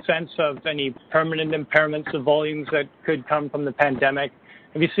have any sense of any permanent impairments of volumes that could come from the pandemic?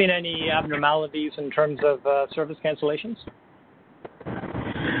 Have you seen any abnormalities in terms of service cancellations?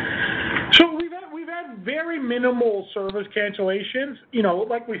 So we've had very minimal service cancellations.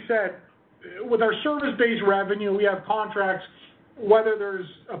 Like we said, with our service-based revenue, we have contracts. Whether there's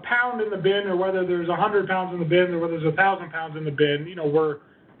a pound in the bin or whether there's 100 pounds in the bin or whether there's 1,000 pounds in the bin, we're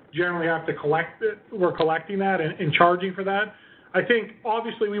generally have to collect it. We're collecting that and charging for that. I think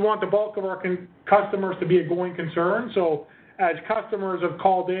obviously we want the bulk of our customers to be a going concern. So as customers have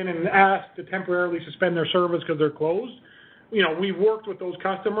called in and asked to temporarily suspend their service because they're closed, we've worked with those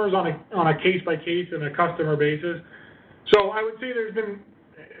customers on a case by case and a customer basis. So I would say there's been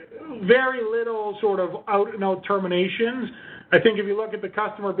very little sort of out and out terminations. I think if you look at the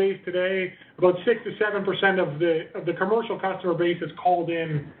customer base today, about 6 to 7% of the commercial customer base has called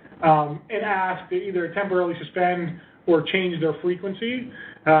in and asked to either temporarily suspend or change their frequency.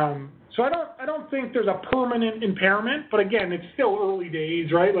 So I don't think there's a permanent impairment, but again, it's still early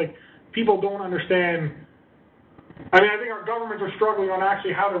days, right? Like people don't understand. I think our governments are struggling on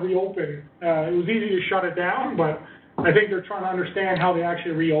actually how to reopen. It was easy to shut it down, but I think they're trying to understand how they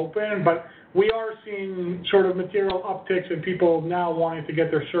actually reopen. But we are seeing sort of material upticks in people now wanting to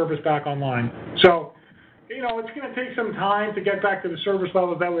get their service back online. So, it's going to take some time to get back to the service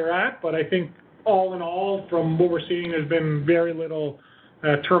levels that we're at, but I think all in all, from what we're seeing, there's been very little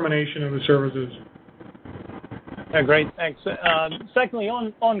termination of the services. Great, thanks. Secondly,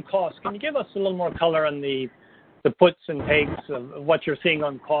 on costs, can you give us a little more color on the puts and takes of what you're seeing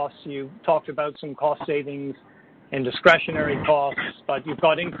on costs? You talked about some cost savings and discretionary costs, but you've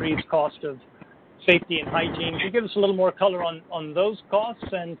got increased cost of safety and hygiene. Can you give us a little more color on those costs?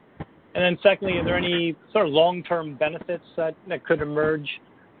 And then secondly, are there any sort of long-term benefits that could emerge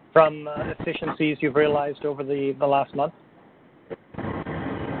from efficiencies you've realized over the last month?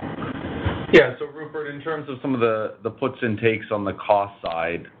 Yeah, so Rupert, in terms of some of the puts and takes on the cost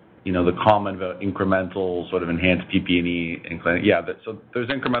side, the comment about incremental sort of enhanced PP&E, so there's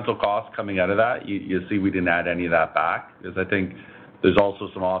incremental costs coming out of that. You see we didn't add any of that back because I think there's also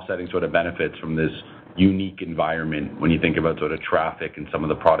some offsetting sort of benefits from this unique environment when you think about sort of traffic and some of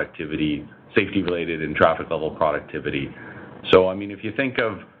the productivity, safety-related and traffic-level productivity. So, if you think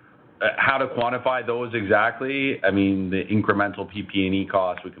of how to quantify those exactly, the incremental PP&E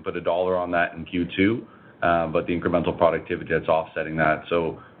costs, we can put $1 on that in Q2, but the incremental productivity that's offsetting that.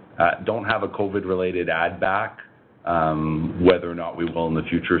 So don't have a COVID-related add back. Whether or not we will in the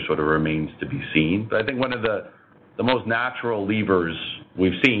future sort of remains to be seen. But I think one of the most natural levers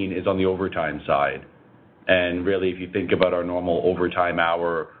we've seen is on the overtime side. And really, if you think about our normal overtime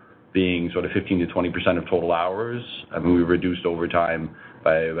hour being sort of 15 to 20% of total hours, we reduced overtime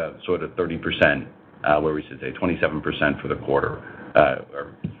by about sort of 30%, where we should say 27% for the quarter,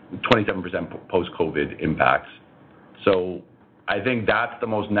 or 27% post-COVID impacts. So I think that's the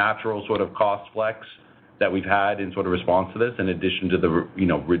most natural sort of cost flex that we've had in sort of response to this, in addition to the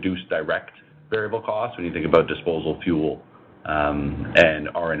reduced direct variable costs when you think about disposal fuel and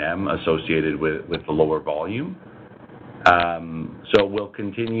R&M associated with the lower volume. So we'll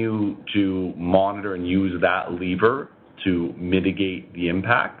continue to monitor and use that lever to mitigate the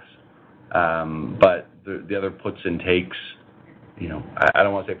impacts. But the other puts and takes, I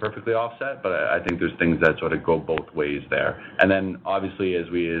don't want to say perfectly offset, but I think there's things that sort of go both ways there. And then obviously, as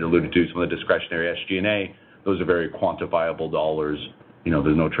we alluded to, some of the discretionary SG&A, those are very quantifiable dollars.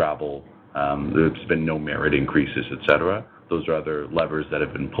 There's no travel, there's been no merit increases, et cetera. Those are other levers that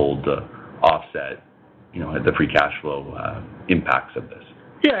have been pulled to offset, the free cash flow impacts of this.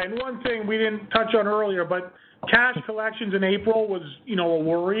 Yeah, and one thing we didn't touch on earlier, but cash collections in April was, a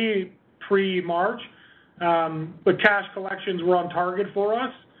worry pre-March. But cash collections were on target for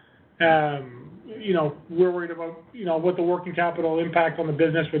us. We're worried about, what the working capital impact on the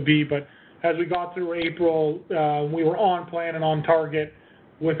business would be, but as we got through April, we were on plan and on target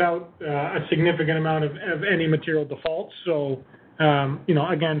without a significant amount of any material defaults. So,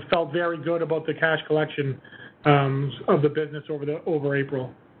 again, felt very good about the cash collection of the business over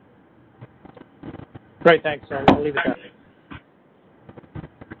April. Great, thanks. I'll leave it there.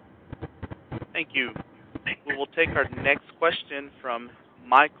 Thank you. We will take our next question from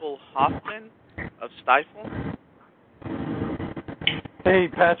Michael Hoffman of Stifel. Hey,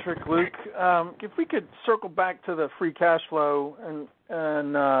 Patrick, Luke. If we could circle back to the free cash flow and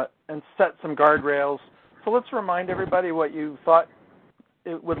set some guardrails. So let's remind everybody what you thought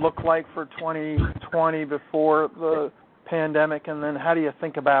it would look like for 2020 before the pandemic, and then how do you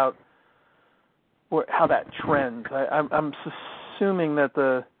think about how that trends? I'm assuming that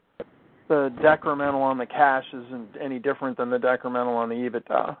the decremental on the cash isn't any different than the decremental on the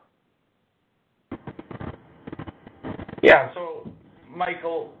EBITDA. Yeah, so,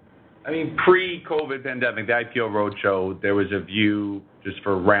 Michael, pre-COVID pandemic, the IPO roadshow, there was a view, just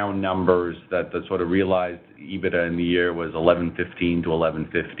for round numbers, that the sort of realized EBITDA in the year was $11.15 to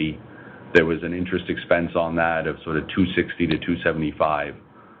 $11.50. There was an interest expense on that of sort of $260 to $275.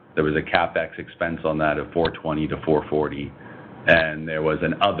 There was a CapEx expense on that of $420 to $440. And there was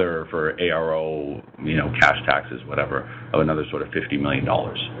an other for ARO, cash taxes, whatever, of another sort of $50 million.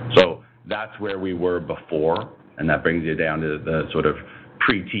 So that's where we were before, and that brings you down to the sort of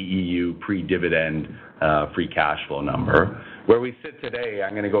pre-TEU, pre-dividend free cash flow number. Where we sit today,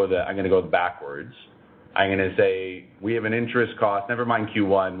 I'm going to go backwards. I'm going to say we have an interest cost, never mind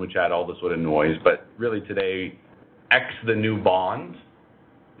Q1, which had all the sort of noise, but really today, X the new bond,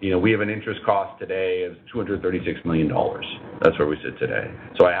 we have an interest cost today of $236 million. That's where we sit today.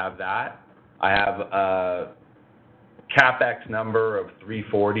 So I have that. I have a CapEx number of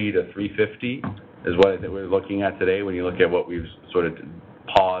 $340 to $350 is what we're looking at today when you look at what we've sort of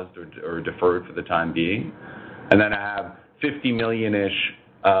paused or deferred for the time being. And then I have $50 million-ish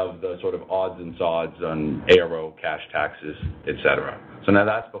of the sort of odds and sods on ARO, cash taxes, et cetera. So now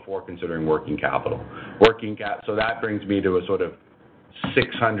that's before considering working capital. So that brings me to a sort of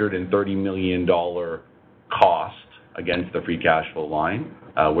 $630 million cost against the free cash flow line,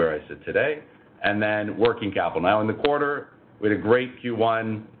 where I sit today. And then working capital. Now in the quarter, we had a great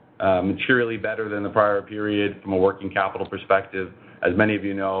Q1, materially better than the prior period from a working capital perspective. As many of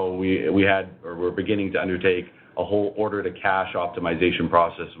you know, we're beginning to undertake a whole order to cash optimization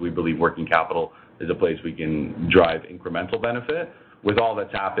process. We believe working capital is a place we can drive incremental benefit. With all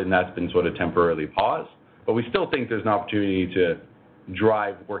that's happened, that's been sort of temporarily paused. But we still think there's an opportunity to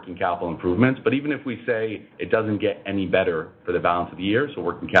drive working capital improvements. But even if we say it doesn't get any better for the balance of the year, so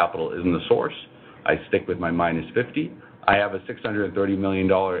working capital isn't the source, I stick with my minus 50. I have a $630 million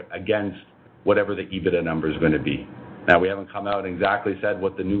against whatever the EBITDA number is going to be. Now, we haven't come out and exactly said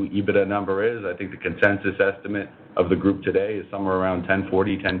what the new EBITDA number is. I think the consensus estimate of the group today is somewhere around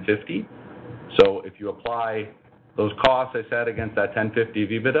 1040, 1050. So if you apply those costs I said against that 1050 of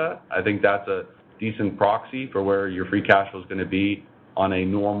EBITDA, I think that's a decent proxy for where your free cash flow is going to be on a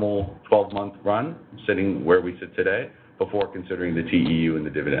normal 12-month run, sitting where we sit today, before considering the TEU and the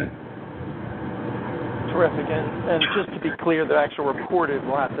dividend. Terrific. And just to be clear, the actual reported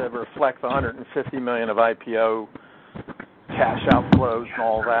will have to reflect the $150 million of IPO cash outflows and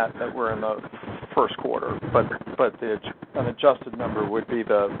all that were in the first quarter. But an adjusted number would be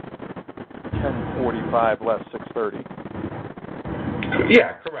the 1045 less 630.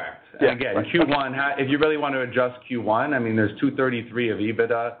 Yeah, correct. Yeah, and again, right. Q1, if you really want to adjust Q1, there's 233 of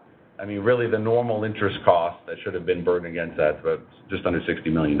EBITDA. Really the normal interest cost that should have been burdened against that, but just under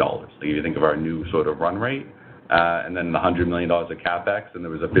 $60 million. So if you think of our new sort of run rate, and then the $100 million of CapEx, and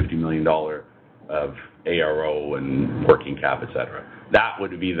there was a $50 million of ARO and working cap, et cetera. That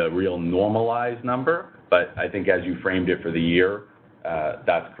would be the real normalized number, but I think as you framed it for the year,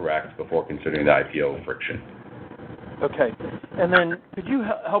 that's correct before considering the IPO friction. Okay. And then could you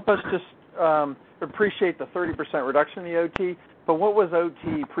help us just appreciate the 30% reduction in the OT, but what was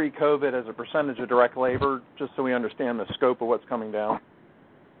OT pre-COVID as a percentage of direct labor, just so we understand the scope of what's coming down?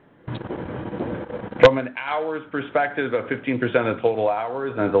 From an hours perspective, about 15% of the total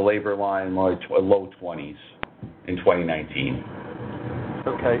hours, and the labor line, more low 20s in 2019.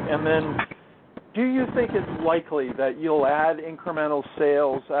 Okay. And then do you think it's likely that you'll add incremental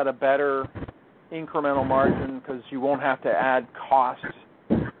sales at a better incremental margin because you won't have to add costs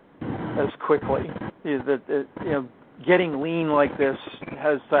as quickly? Is that getting lean like this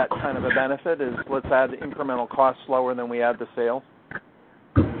has that kind of a benefit? Is let's add incremental costs slower than we add the sales?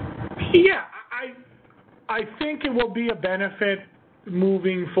 Yeah, I think it will be a benefit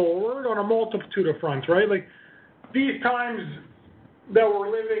moving forward on a multitude of fronts, right? Like these times that we're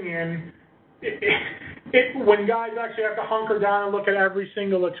living in, when guys actually have to hunker down and look at every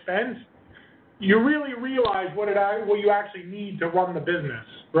single expense, you really realize what you actually need to run the business,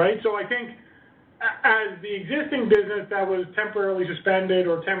 right? So I think as the existing business that was temporarily suspended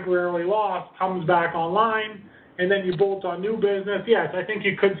or temporarily lost comes back online, and then you bolt on new business, yes, I think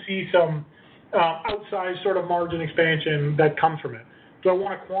you could see some outsized sort of margin expansion that comes from it. Do I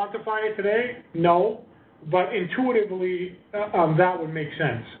want to quantify it today? No, but intuitively, that would make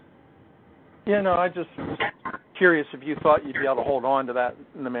sense. Yeah, no, I just was curious if you thought you'd be able to hold on to that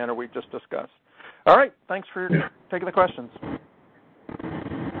in the manner we just discussed. All right, thanks for taking the questions.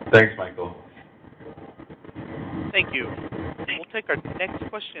 Thanks, Michael. Thank you. We'll take our next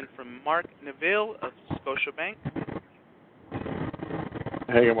question from Mark Neville of Scotiabank.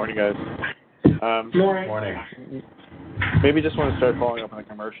 Hey, good morning, guys. Good morning. Morning. Maybe just want to start following up on the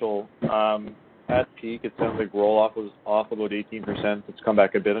commercial. At peak, it sounds like roll-off was off about 18%. It's come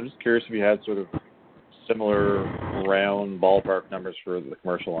back a bit. I'm just curious if you had sort of similar round ballpark numbers for the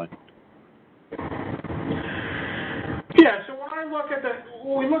commercial line. Yeah, so when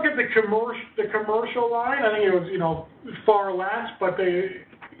we look at the commercial line, I think it was far less, but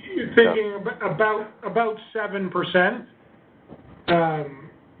thinking about 7%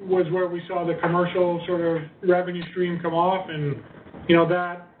 was where we saw the commercial sort of revenue stream come off, and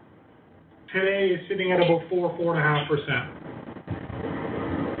that today is sitting at about 4.5%.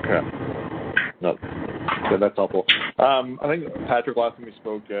 Okay. No, that's helpful. I think, Patrick, last time we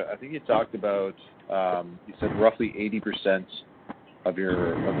spoke, I think you talked about, you said roughly 80% of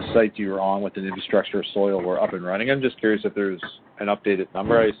the sites you were on with an infrastructure of soil were up and running. I'm just curious if there's an updated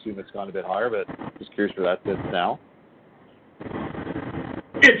number. I assume it's gone a bit higher, but just curious where that sits now.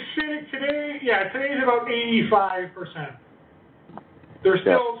 It's sitting today, today's about 85%. There's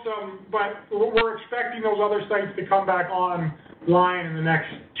still some, but we're expecting those other sites to come back online in the next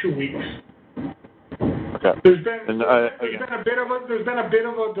 2 weeks. Okay. There's been a bit of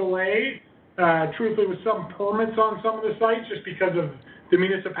a delay, truthfully, with some permits on some of the sites, just because of the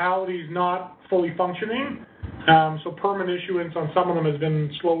municipalities not fully functioning. So permit issuance on some of them has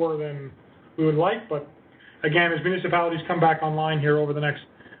been slower than we would like. But again, as municipalities come back online here over the next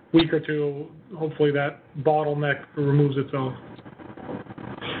week or two, hopefully that bottleneck removes itself.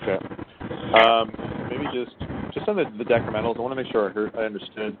 Okay. Maybe just on the decrementals, I want to make sure I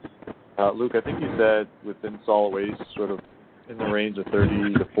understood. Luke, I think you said within solid waste, sort of in the range of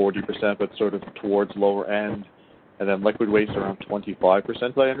 30 to 40%, but sort of towards lower end, and then liquid waste around 25%.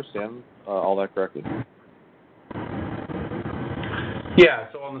 Did I understand all that correctly? Yeah,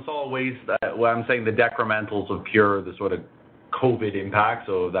 so on the solid waste, what I'm saying, the decrementals of pure, the sort of COVID impact,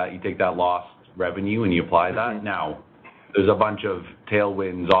 so that you take that lost revenue and you apply that. Mm-hmm. Now, there's a bunch of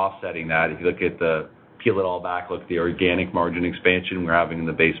tailwinds offsetting that. If you look at peel it all back, look at the organic margin expansion we're having in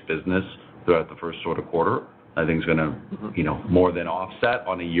the base business throughout the first sort of quarter, I think is going to, more than offset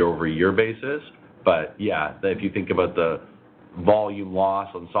on a year-over-year basis. But yeah, if you think about the volume loss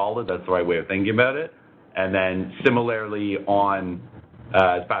on solid, that's the right way of thinking about it. And then similarly on,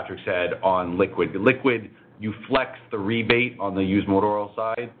 as Patrick said, on liquid. Liquid, you flex the rebate on the used motor oil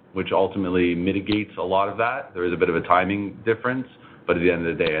side, which ultimately mitigates a lot of that. There is a bit of a timing difference, but at the end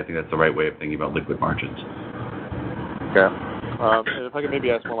of the day, I think that's the right way of thinking about liquid margins. Okay. And if I could maybe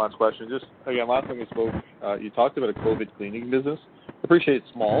ask one last question. Just, again, last time we spoke, you talked about a COVID cleaning business. I appreciate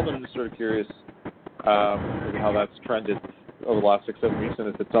it's small, but I'm just sort of curious maybe how that's trended over the last 6-7 weeks, and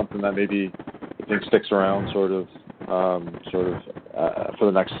if it's something that maybe you think sticks around sort of for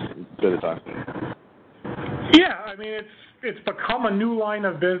the next bit of time. Yeah, I mean, it's become a new line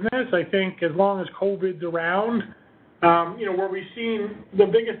of business. I think as long as COVID's around, where we've seen the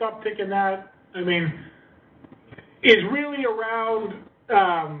biggest uptick in that, I mean, is really around,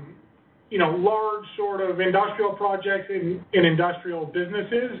 large sort of industrial projects in industrial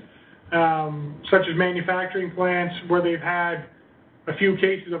businesses, such as manufacturing plants where they've had a few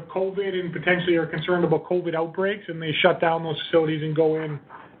cases of COVID and potentially are concerned about COVID outbreaks, and they shut down those facilities and go in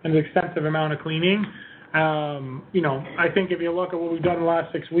an extensive amount of cleaning. I think if you look at what we've done in the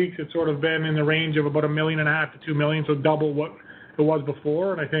last 6 weeks, it's sort of been in the range of about $1.5 million to $2 million, so double what it was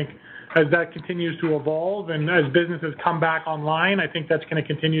before. And I think as that continues to evolve and as businesses come back online, I think that's going to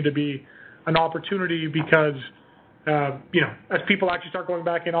continue to be an opportunity because, as people actually start going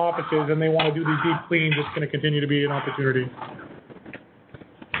back in offices and they want to do these deep cleans, it's going to continue to be an opportunity.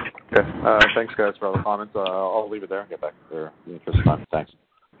 Okay. Thanks, guys, for all the comments. I'll leave it there and get back there in the interest of time. Thanks.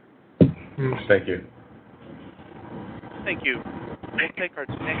 Thank you. Thank you. We'll take our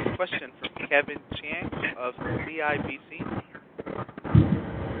next question from Kevin Chiang of CIBC.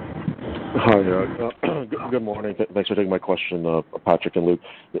 Hi, good morning. Thanks for taking my question, Patrick and Luke.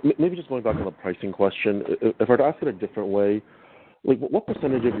 Maybe just going back on the pricing question, if I were to ask it a different way, like what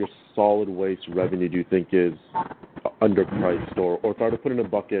percentage of your solid waste revenue do you think is underpriced, or if I were to put it in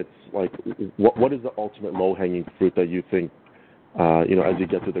buckets, like what is the ultimate low-hanging fruit that you think, as you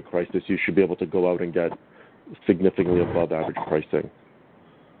get through the crisis, you should be able to go out and get significantly above average pricing?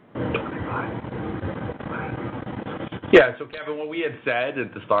 Yeah, so Kevin, what we had said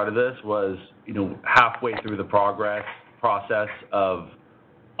at the start of this was, halfway through the process of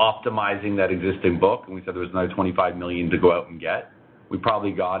optimizing that existing book, and we said there was another $25 million to go out and get. We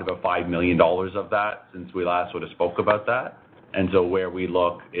probably got about $5 million of that since we last sort of spoke about that. And so where we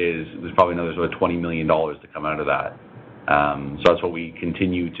look is there's probably another sort of $20 million to come out of that. So that's what we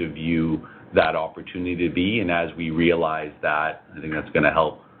continue to view that opportunity to be. And as we realize that, I think that's going to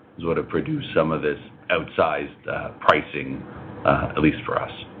help sort of produce some of this outsized pricing, at least for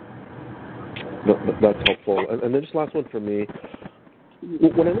us. That's helpful. And then just last one for me.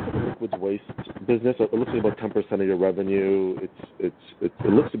 When I look at the liquids waste business, it looks like about 10% of your revenue. It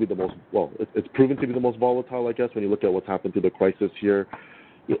looks to be the most, it's proven to be the most volatile, I guess, when you look at what's happened through the crisis here.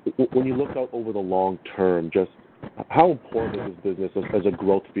 When you look out over the long term, just how important is this business as a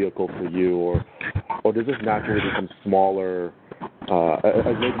growth vehicle for you, or does this naturally become smaller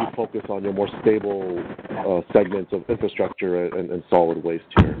as maybe you focus on your more stable segments of infrastructure and solid waste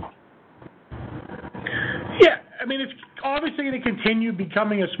here? Yeah, I mean, it's obviously going to continue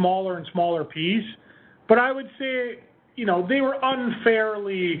becoming a smaller and smaller piece, but I would say, they were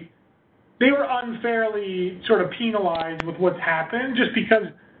unfairly sort of penalized with what's happened just because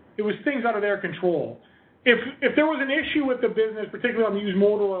it was things out of their control. If there was an issue with the business, particularly on the used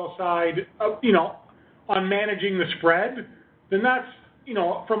motor oil side, on managing the spread, then that's,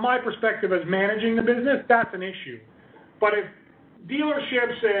 from my perspective as managing the business, that's an issue. But if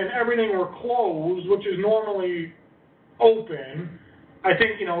dealerships and everything were closed, which is normally open, I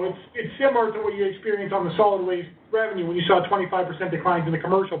think, it's similar to what you experience on the solid waste revenue when you saw 25% declines in the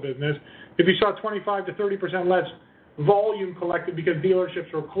commercial business. If you saw 25 to 30% less volume collected because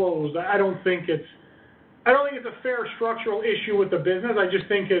dealerships were closed, I don't think it's a fair structural issue with the business. I just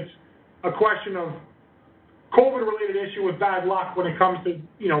think it's a question of COVID-related issue with bad luck when it comes to,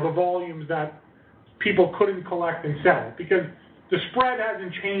 the volumes that people couldn't collect and sell. Because the spread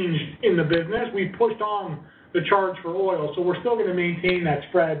hasn't changed in the business. We pushed on the charge for oil, so we're still going to maintain that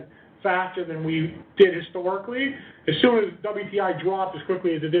spread faster than we did historically. As soon as WTI dropped as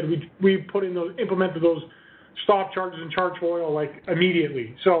quickly as it did, we implemented those stop charges and charge for oil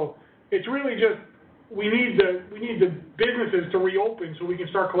immediately. So it's really just we need the businesses to reopen so we can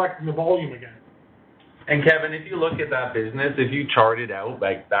start collecting the volume again. And Kevin, if you look at that business, if you chart it out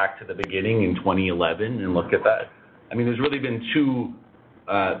back to the beginning in 2011 and look at that, I mean, there's really been two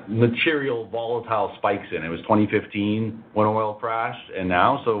material volatile spikes in it. It was 2015 when oil crashed, and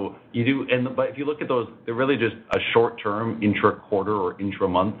now. So you do, but if you look at those, they're really just a short-term intra-quarter or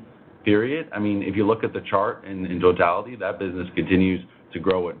intra-month period. I mean, if you look at the chart in totality, that business continues to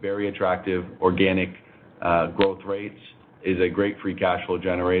grow at very attractive organic growth rates, is a great free cash flow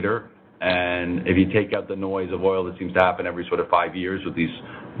generator. And if you take out the noise of oil that seems to happen every sort of 5 years with these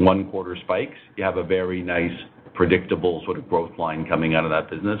one-quarter spikes, you have a very nice, predictable sort of growth line coming out of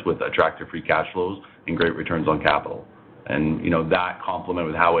that business with attractive free cash flows and great returns on capital. And, that complement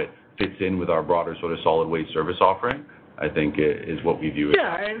with how it fits in with our broader sort of solid waste service offering, I think is what we view as.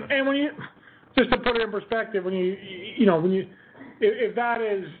 Yeah, and when you, just to put it in perspective, if that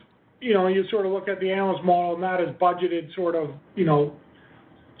is, you sort of look at the analyst model and that is budgeted sort of,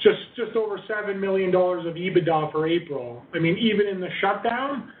 just over $7 million of EBITDA for April. I mean, even in the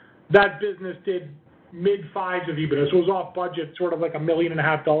shutdown, that business did mid-fives of EBITDA. So it was off budget, sort of like $1.5 million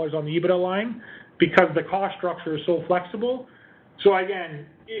on the EBITDA line because the cost structure is so flexible. So again,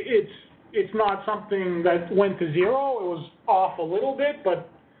 it's not something that went to zero. It was off a little bit, but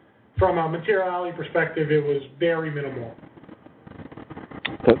from a materiality perspective, it was very minimal.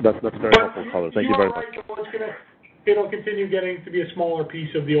 That's very helpful color. Thank you very much. It'll continue getting to be a smaller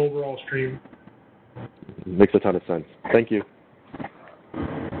piece of the overall stream. Makes a ton of sense. Thank you.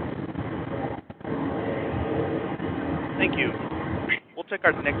 Thank you. We'll take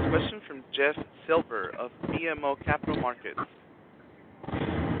our next question from Jeff Silver of BMO Capital Markets.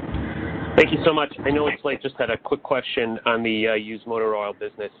 Thank you so much. I know it's late. Just had a quick question on the used motor oil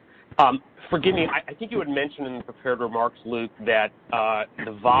business. Forgive me, I think you had mentioned in the prepared remarks, Luke, that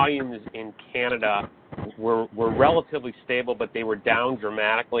the volumes in Canada were relatively stable, but they were down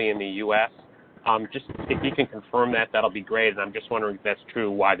dramatically in the U.S. Just if you can confirm that, that'll be great. And I'm just wondering if that's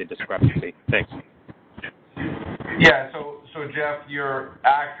true, why the discrepancy. Thanks. Yeah, Jeff, you're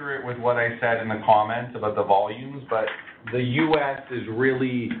accurate with what I said in the comments about the volumes, but the U.S. is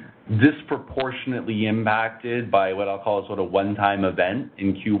really disproportionately impacted by what I'll call a sort of one-time event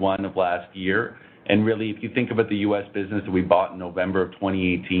in Q1 of last year. And really, if you think about the U.S. business that we bought in November of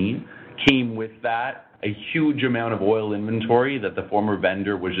 2018, came with that a huge amount of oil inventory that the former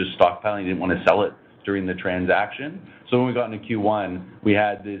vendor was just stockpiling. He didn't want to sell it during the transaction. So when we got into Q1, we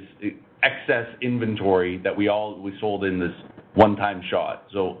had this excess inventory that we sold in this one-time shot.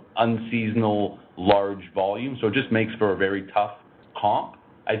 So unseasonal, large volume. So it just makes for a very tough comp.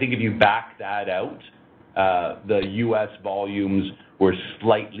 I think if you back that out, the U.S. volumes were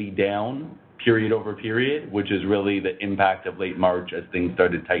slightly down period over period, which is really the impact of late March as things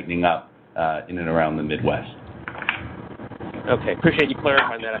started tightening up in and around the Midwest. Okay, appreciate you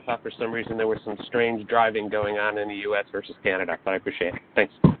clarifying that. I thought for some reason there was some strange driving going on in the U.S. versus Canada, but I appreciate it.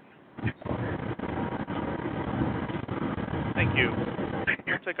 Thanks. Thank you.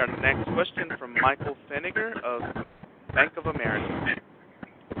 We'll take our next question from Michael Feniger of Bank of America.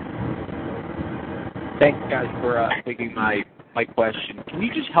 Thanks, guys, for taking my question. Can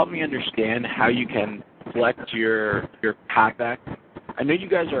you just help me understand how you can flex your CapEx? I know you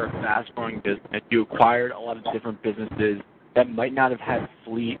guys are a fast-growing business. You acquired a lot of different businesses that might not have had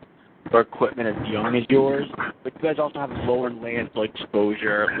fleet or equipment as young as yours, but you guys also have lower landfill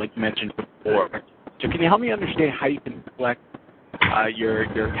exposure, like you mentioned before. So can you help me understand how you can flex your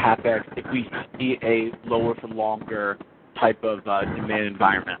CapEx if we see a lower for longer type of demand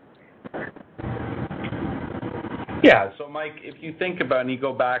environment? Yeah, so Mike, if you think about, and you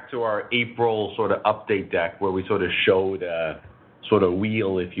go back to our April sort of update deck where we sort of showed a sort of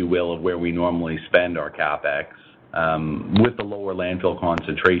wheel, if you will, of where we normally spend our CapEx, with the lower landfill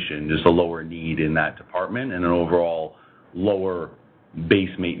concentration, just a lower need in that department and an overall lower base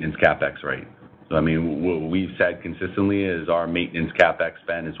maintenance CapEx rate. So, I mean, what we've said consistently is our maintenance CapEx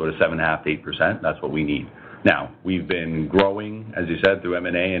spend is sort of 7.5% to 8%. That's what we need. Now, we've been growing, as you said, through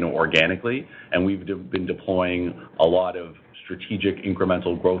M&A and organically, and we've been deploying a lot of strategic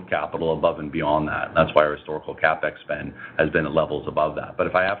incremental growth capital above and beyond that. That's why our historical CapEx spend has been at levels above that. But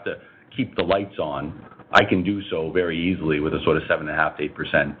if I have to keep the lights on, I can do so very easily with a sort of 7.5% to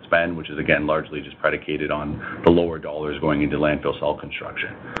 8% spend, which is, again, largely just predicated on the lower dollars going into landfill cell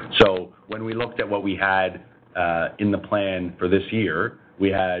construction. So when we looked at what we had in the plan for this year, we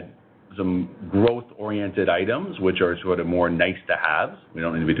had some growth-oriented items, which are sort of more nice-to-haves, we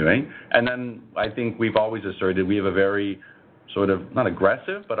don't need to be doing. And then I think we've always asserted we have a very sort of, not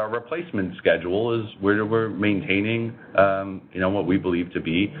aggressive, but our replacement schedule is we're maintaining, what we believe to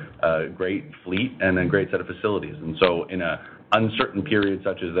be a great fleet and a great set of facilities. And so in an uncertain period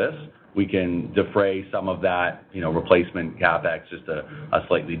such as this, we can defray some of that, replacement CapEx, just a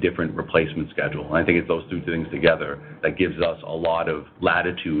slightly different replacement schedule. And I think it's those two things together that gives us a lot of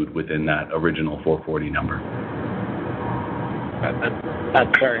latitude within that original 440 number.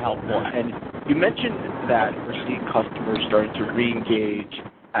 That's very helpful. And you mentioned that we're seeing customers starting to re-engage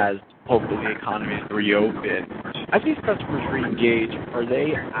as hopefully the economy is reopened. As these customers re-engage, are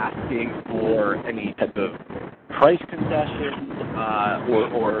they asking for any type of price concessions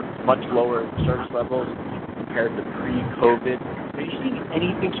or much lower service levels compared to pre-COVID? Are you seeing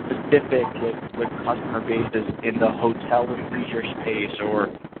anything specific with customer bases in the hotel and leisure space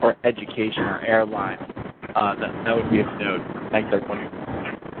or education or airlines? That would be of note. Thanks, everyone.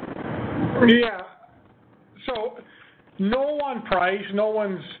 Yeah. So no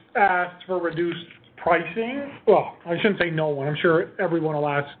one's asked for reduced pricing. Well, I shouldn't say no one. I'm sure everyone will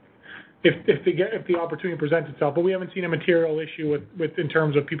ask if the opportunity presents itself. But we haven't seen a material issue with in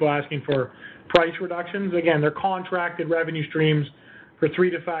terms of people asking for price reductions. Again, they're contracted revenue streams for 3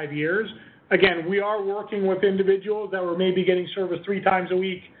 to 5 years. Again, we are working with individuals that were maybe getting service 3 times a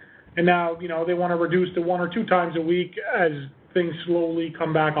week, and now they want to reduce to 1 or 2 times a week as things slowly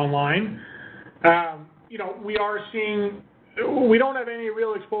come back online. We are seeing. We don't have any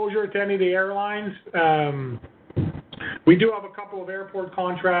real exposure to any of the airlines. We do have a couple of airport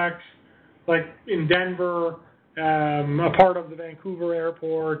contracts, like in Denver, a part of the Vancouver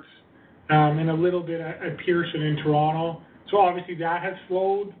airports, and a little bit at Pearson in Toronto. So obviously that has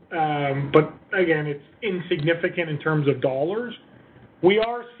slowed, but again, it's insignificant in terms of dollars. We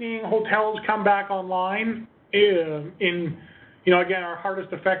are seeing hotels come back online in again, our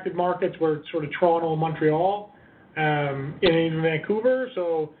hardest affected markets were sort of Toronto and Montreal, and even Vancouver.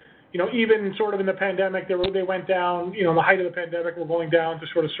 So, even sort of in the pandemic, they went down, the height of the pandemic, we're going down to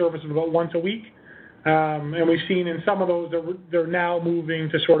sort of service of about once a week. And we've seen in some of those, they're now moving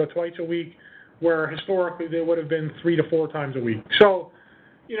to sort of twice a week, where historically they would have been 3 to 4 times a week. So,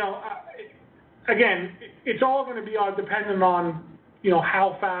 again, it's all going to be dependent on,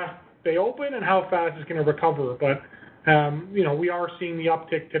 how fast they open and how fast it's going to recover. But, we are seeing the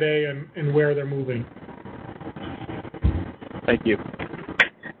uptick today and where they're moving. Thank you.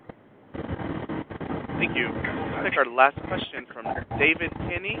 Thank you. I'll take our last question from David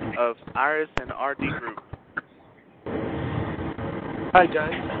Kinney of Iris and RD Group. Hi,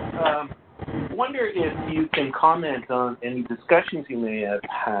 guys. Wonder if you can comment on any discussions you may have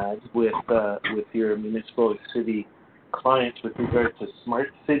had with your municipal city clients with regard to smart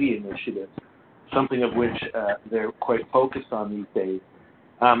city initiatives, something of which they're quite focused on these days.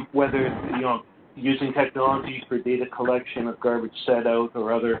 Whether using technology for data collection of garbage set out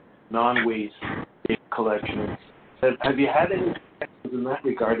or other non-waste data collections. Have you had any discussions in that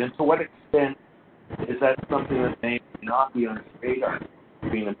regard? And to what extent is that something that may not be on the radar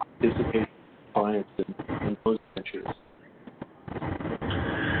being a participating clients in those ventures?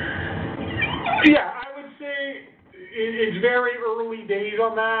 Yeah, I would say it's very early days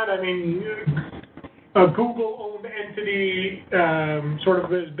on that. I mean, a Google-owned entity sort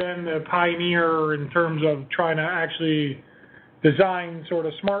of has been the pioneer in terms of trying to actually design sort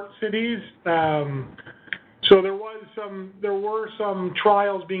of smart cities. So there were some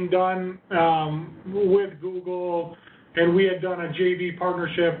trials being done with Google, and we had done a JV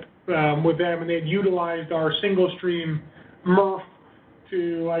partnership with them, and they had utilized our single-stream MRF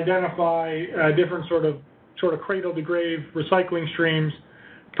to identify different sort of cradle-to-grave recycling streams,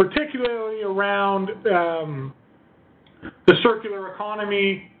 particularly around the circular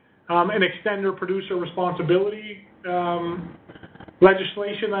economy and extender producer responsibility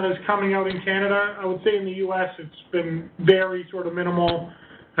legislation that is coming out in Canada. I would say in the U.S. it's been very sort of minimal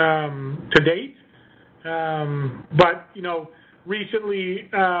to date. But, recently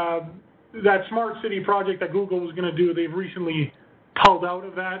that smart city project that Google was going to do, they've recently pulled out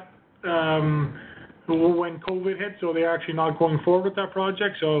of that when COVID hit, so they're actually not going forward with that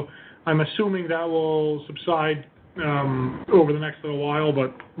project. So I'm assuming that will subside over the next little while,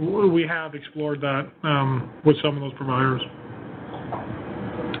 but we have explored that with some of those providers.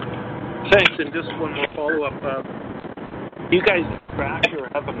 Thanks, and just one more follow-up. Do you guys track or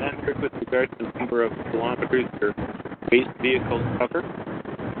have a metric with regard to the number of kilometers your waste vehicles cover,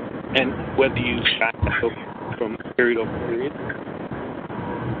 and whether you track that from period over period?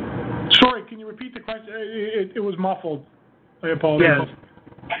 Sorry, can you repeat the question? It was muffled. I apologize.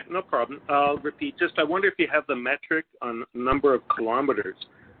 Yes, no problem. I'll repeat. I wonder if you have the metric on number of kilometers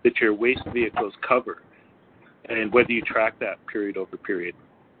that your waste vehicles cover, and whether you track that period over period.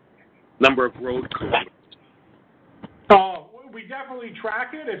 Number of road kilometers. We definitely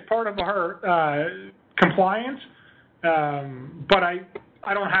track it as part of our compliance, but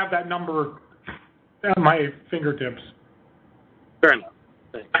I don't have that number at my fingertips. Fair enough.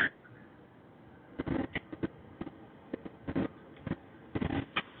 Thanks.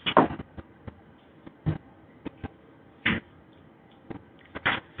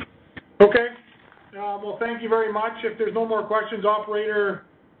 Okay. Well, thank you very much. If there's no more questions, operator,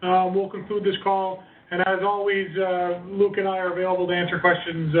 we'll conclude this call. And as always, Luke and I are available to answer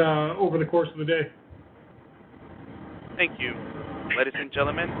questions over the course of the day. Thank you. Ladies and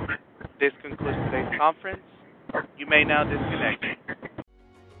gentlemen, this concludes today's conference. You may now disconnect.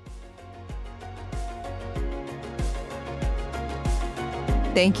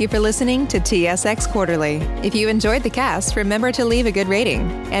 Thank you for listening to TSX Quarterly. If you enjoyed the cast, remember to leave a good rating.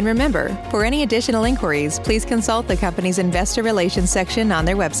 And remember, for any additional inquiries, please consult the company's investor relations section on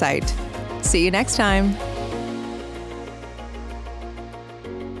their website. See you next time.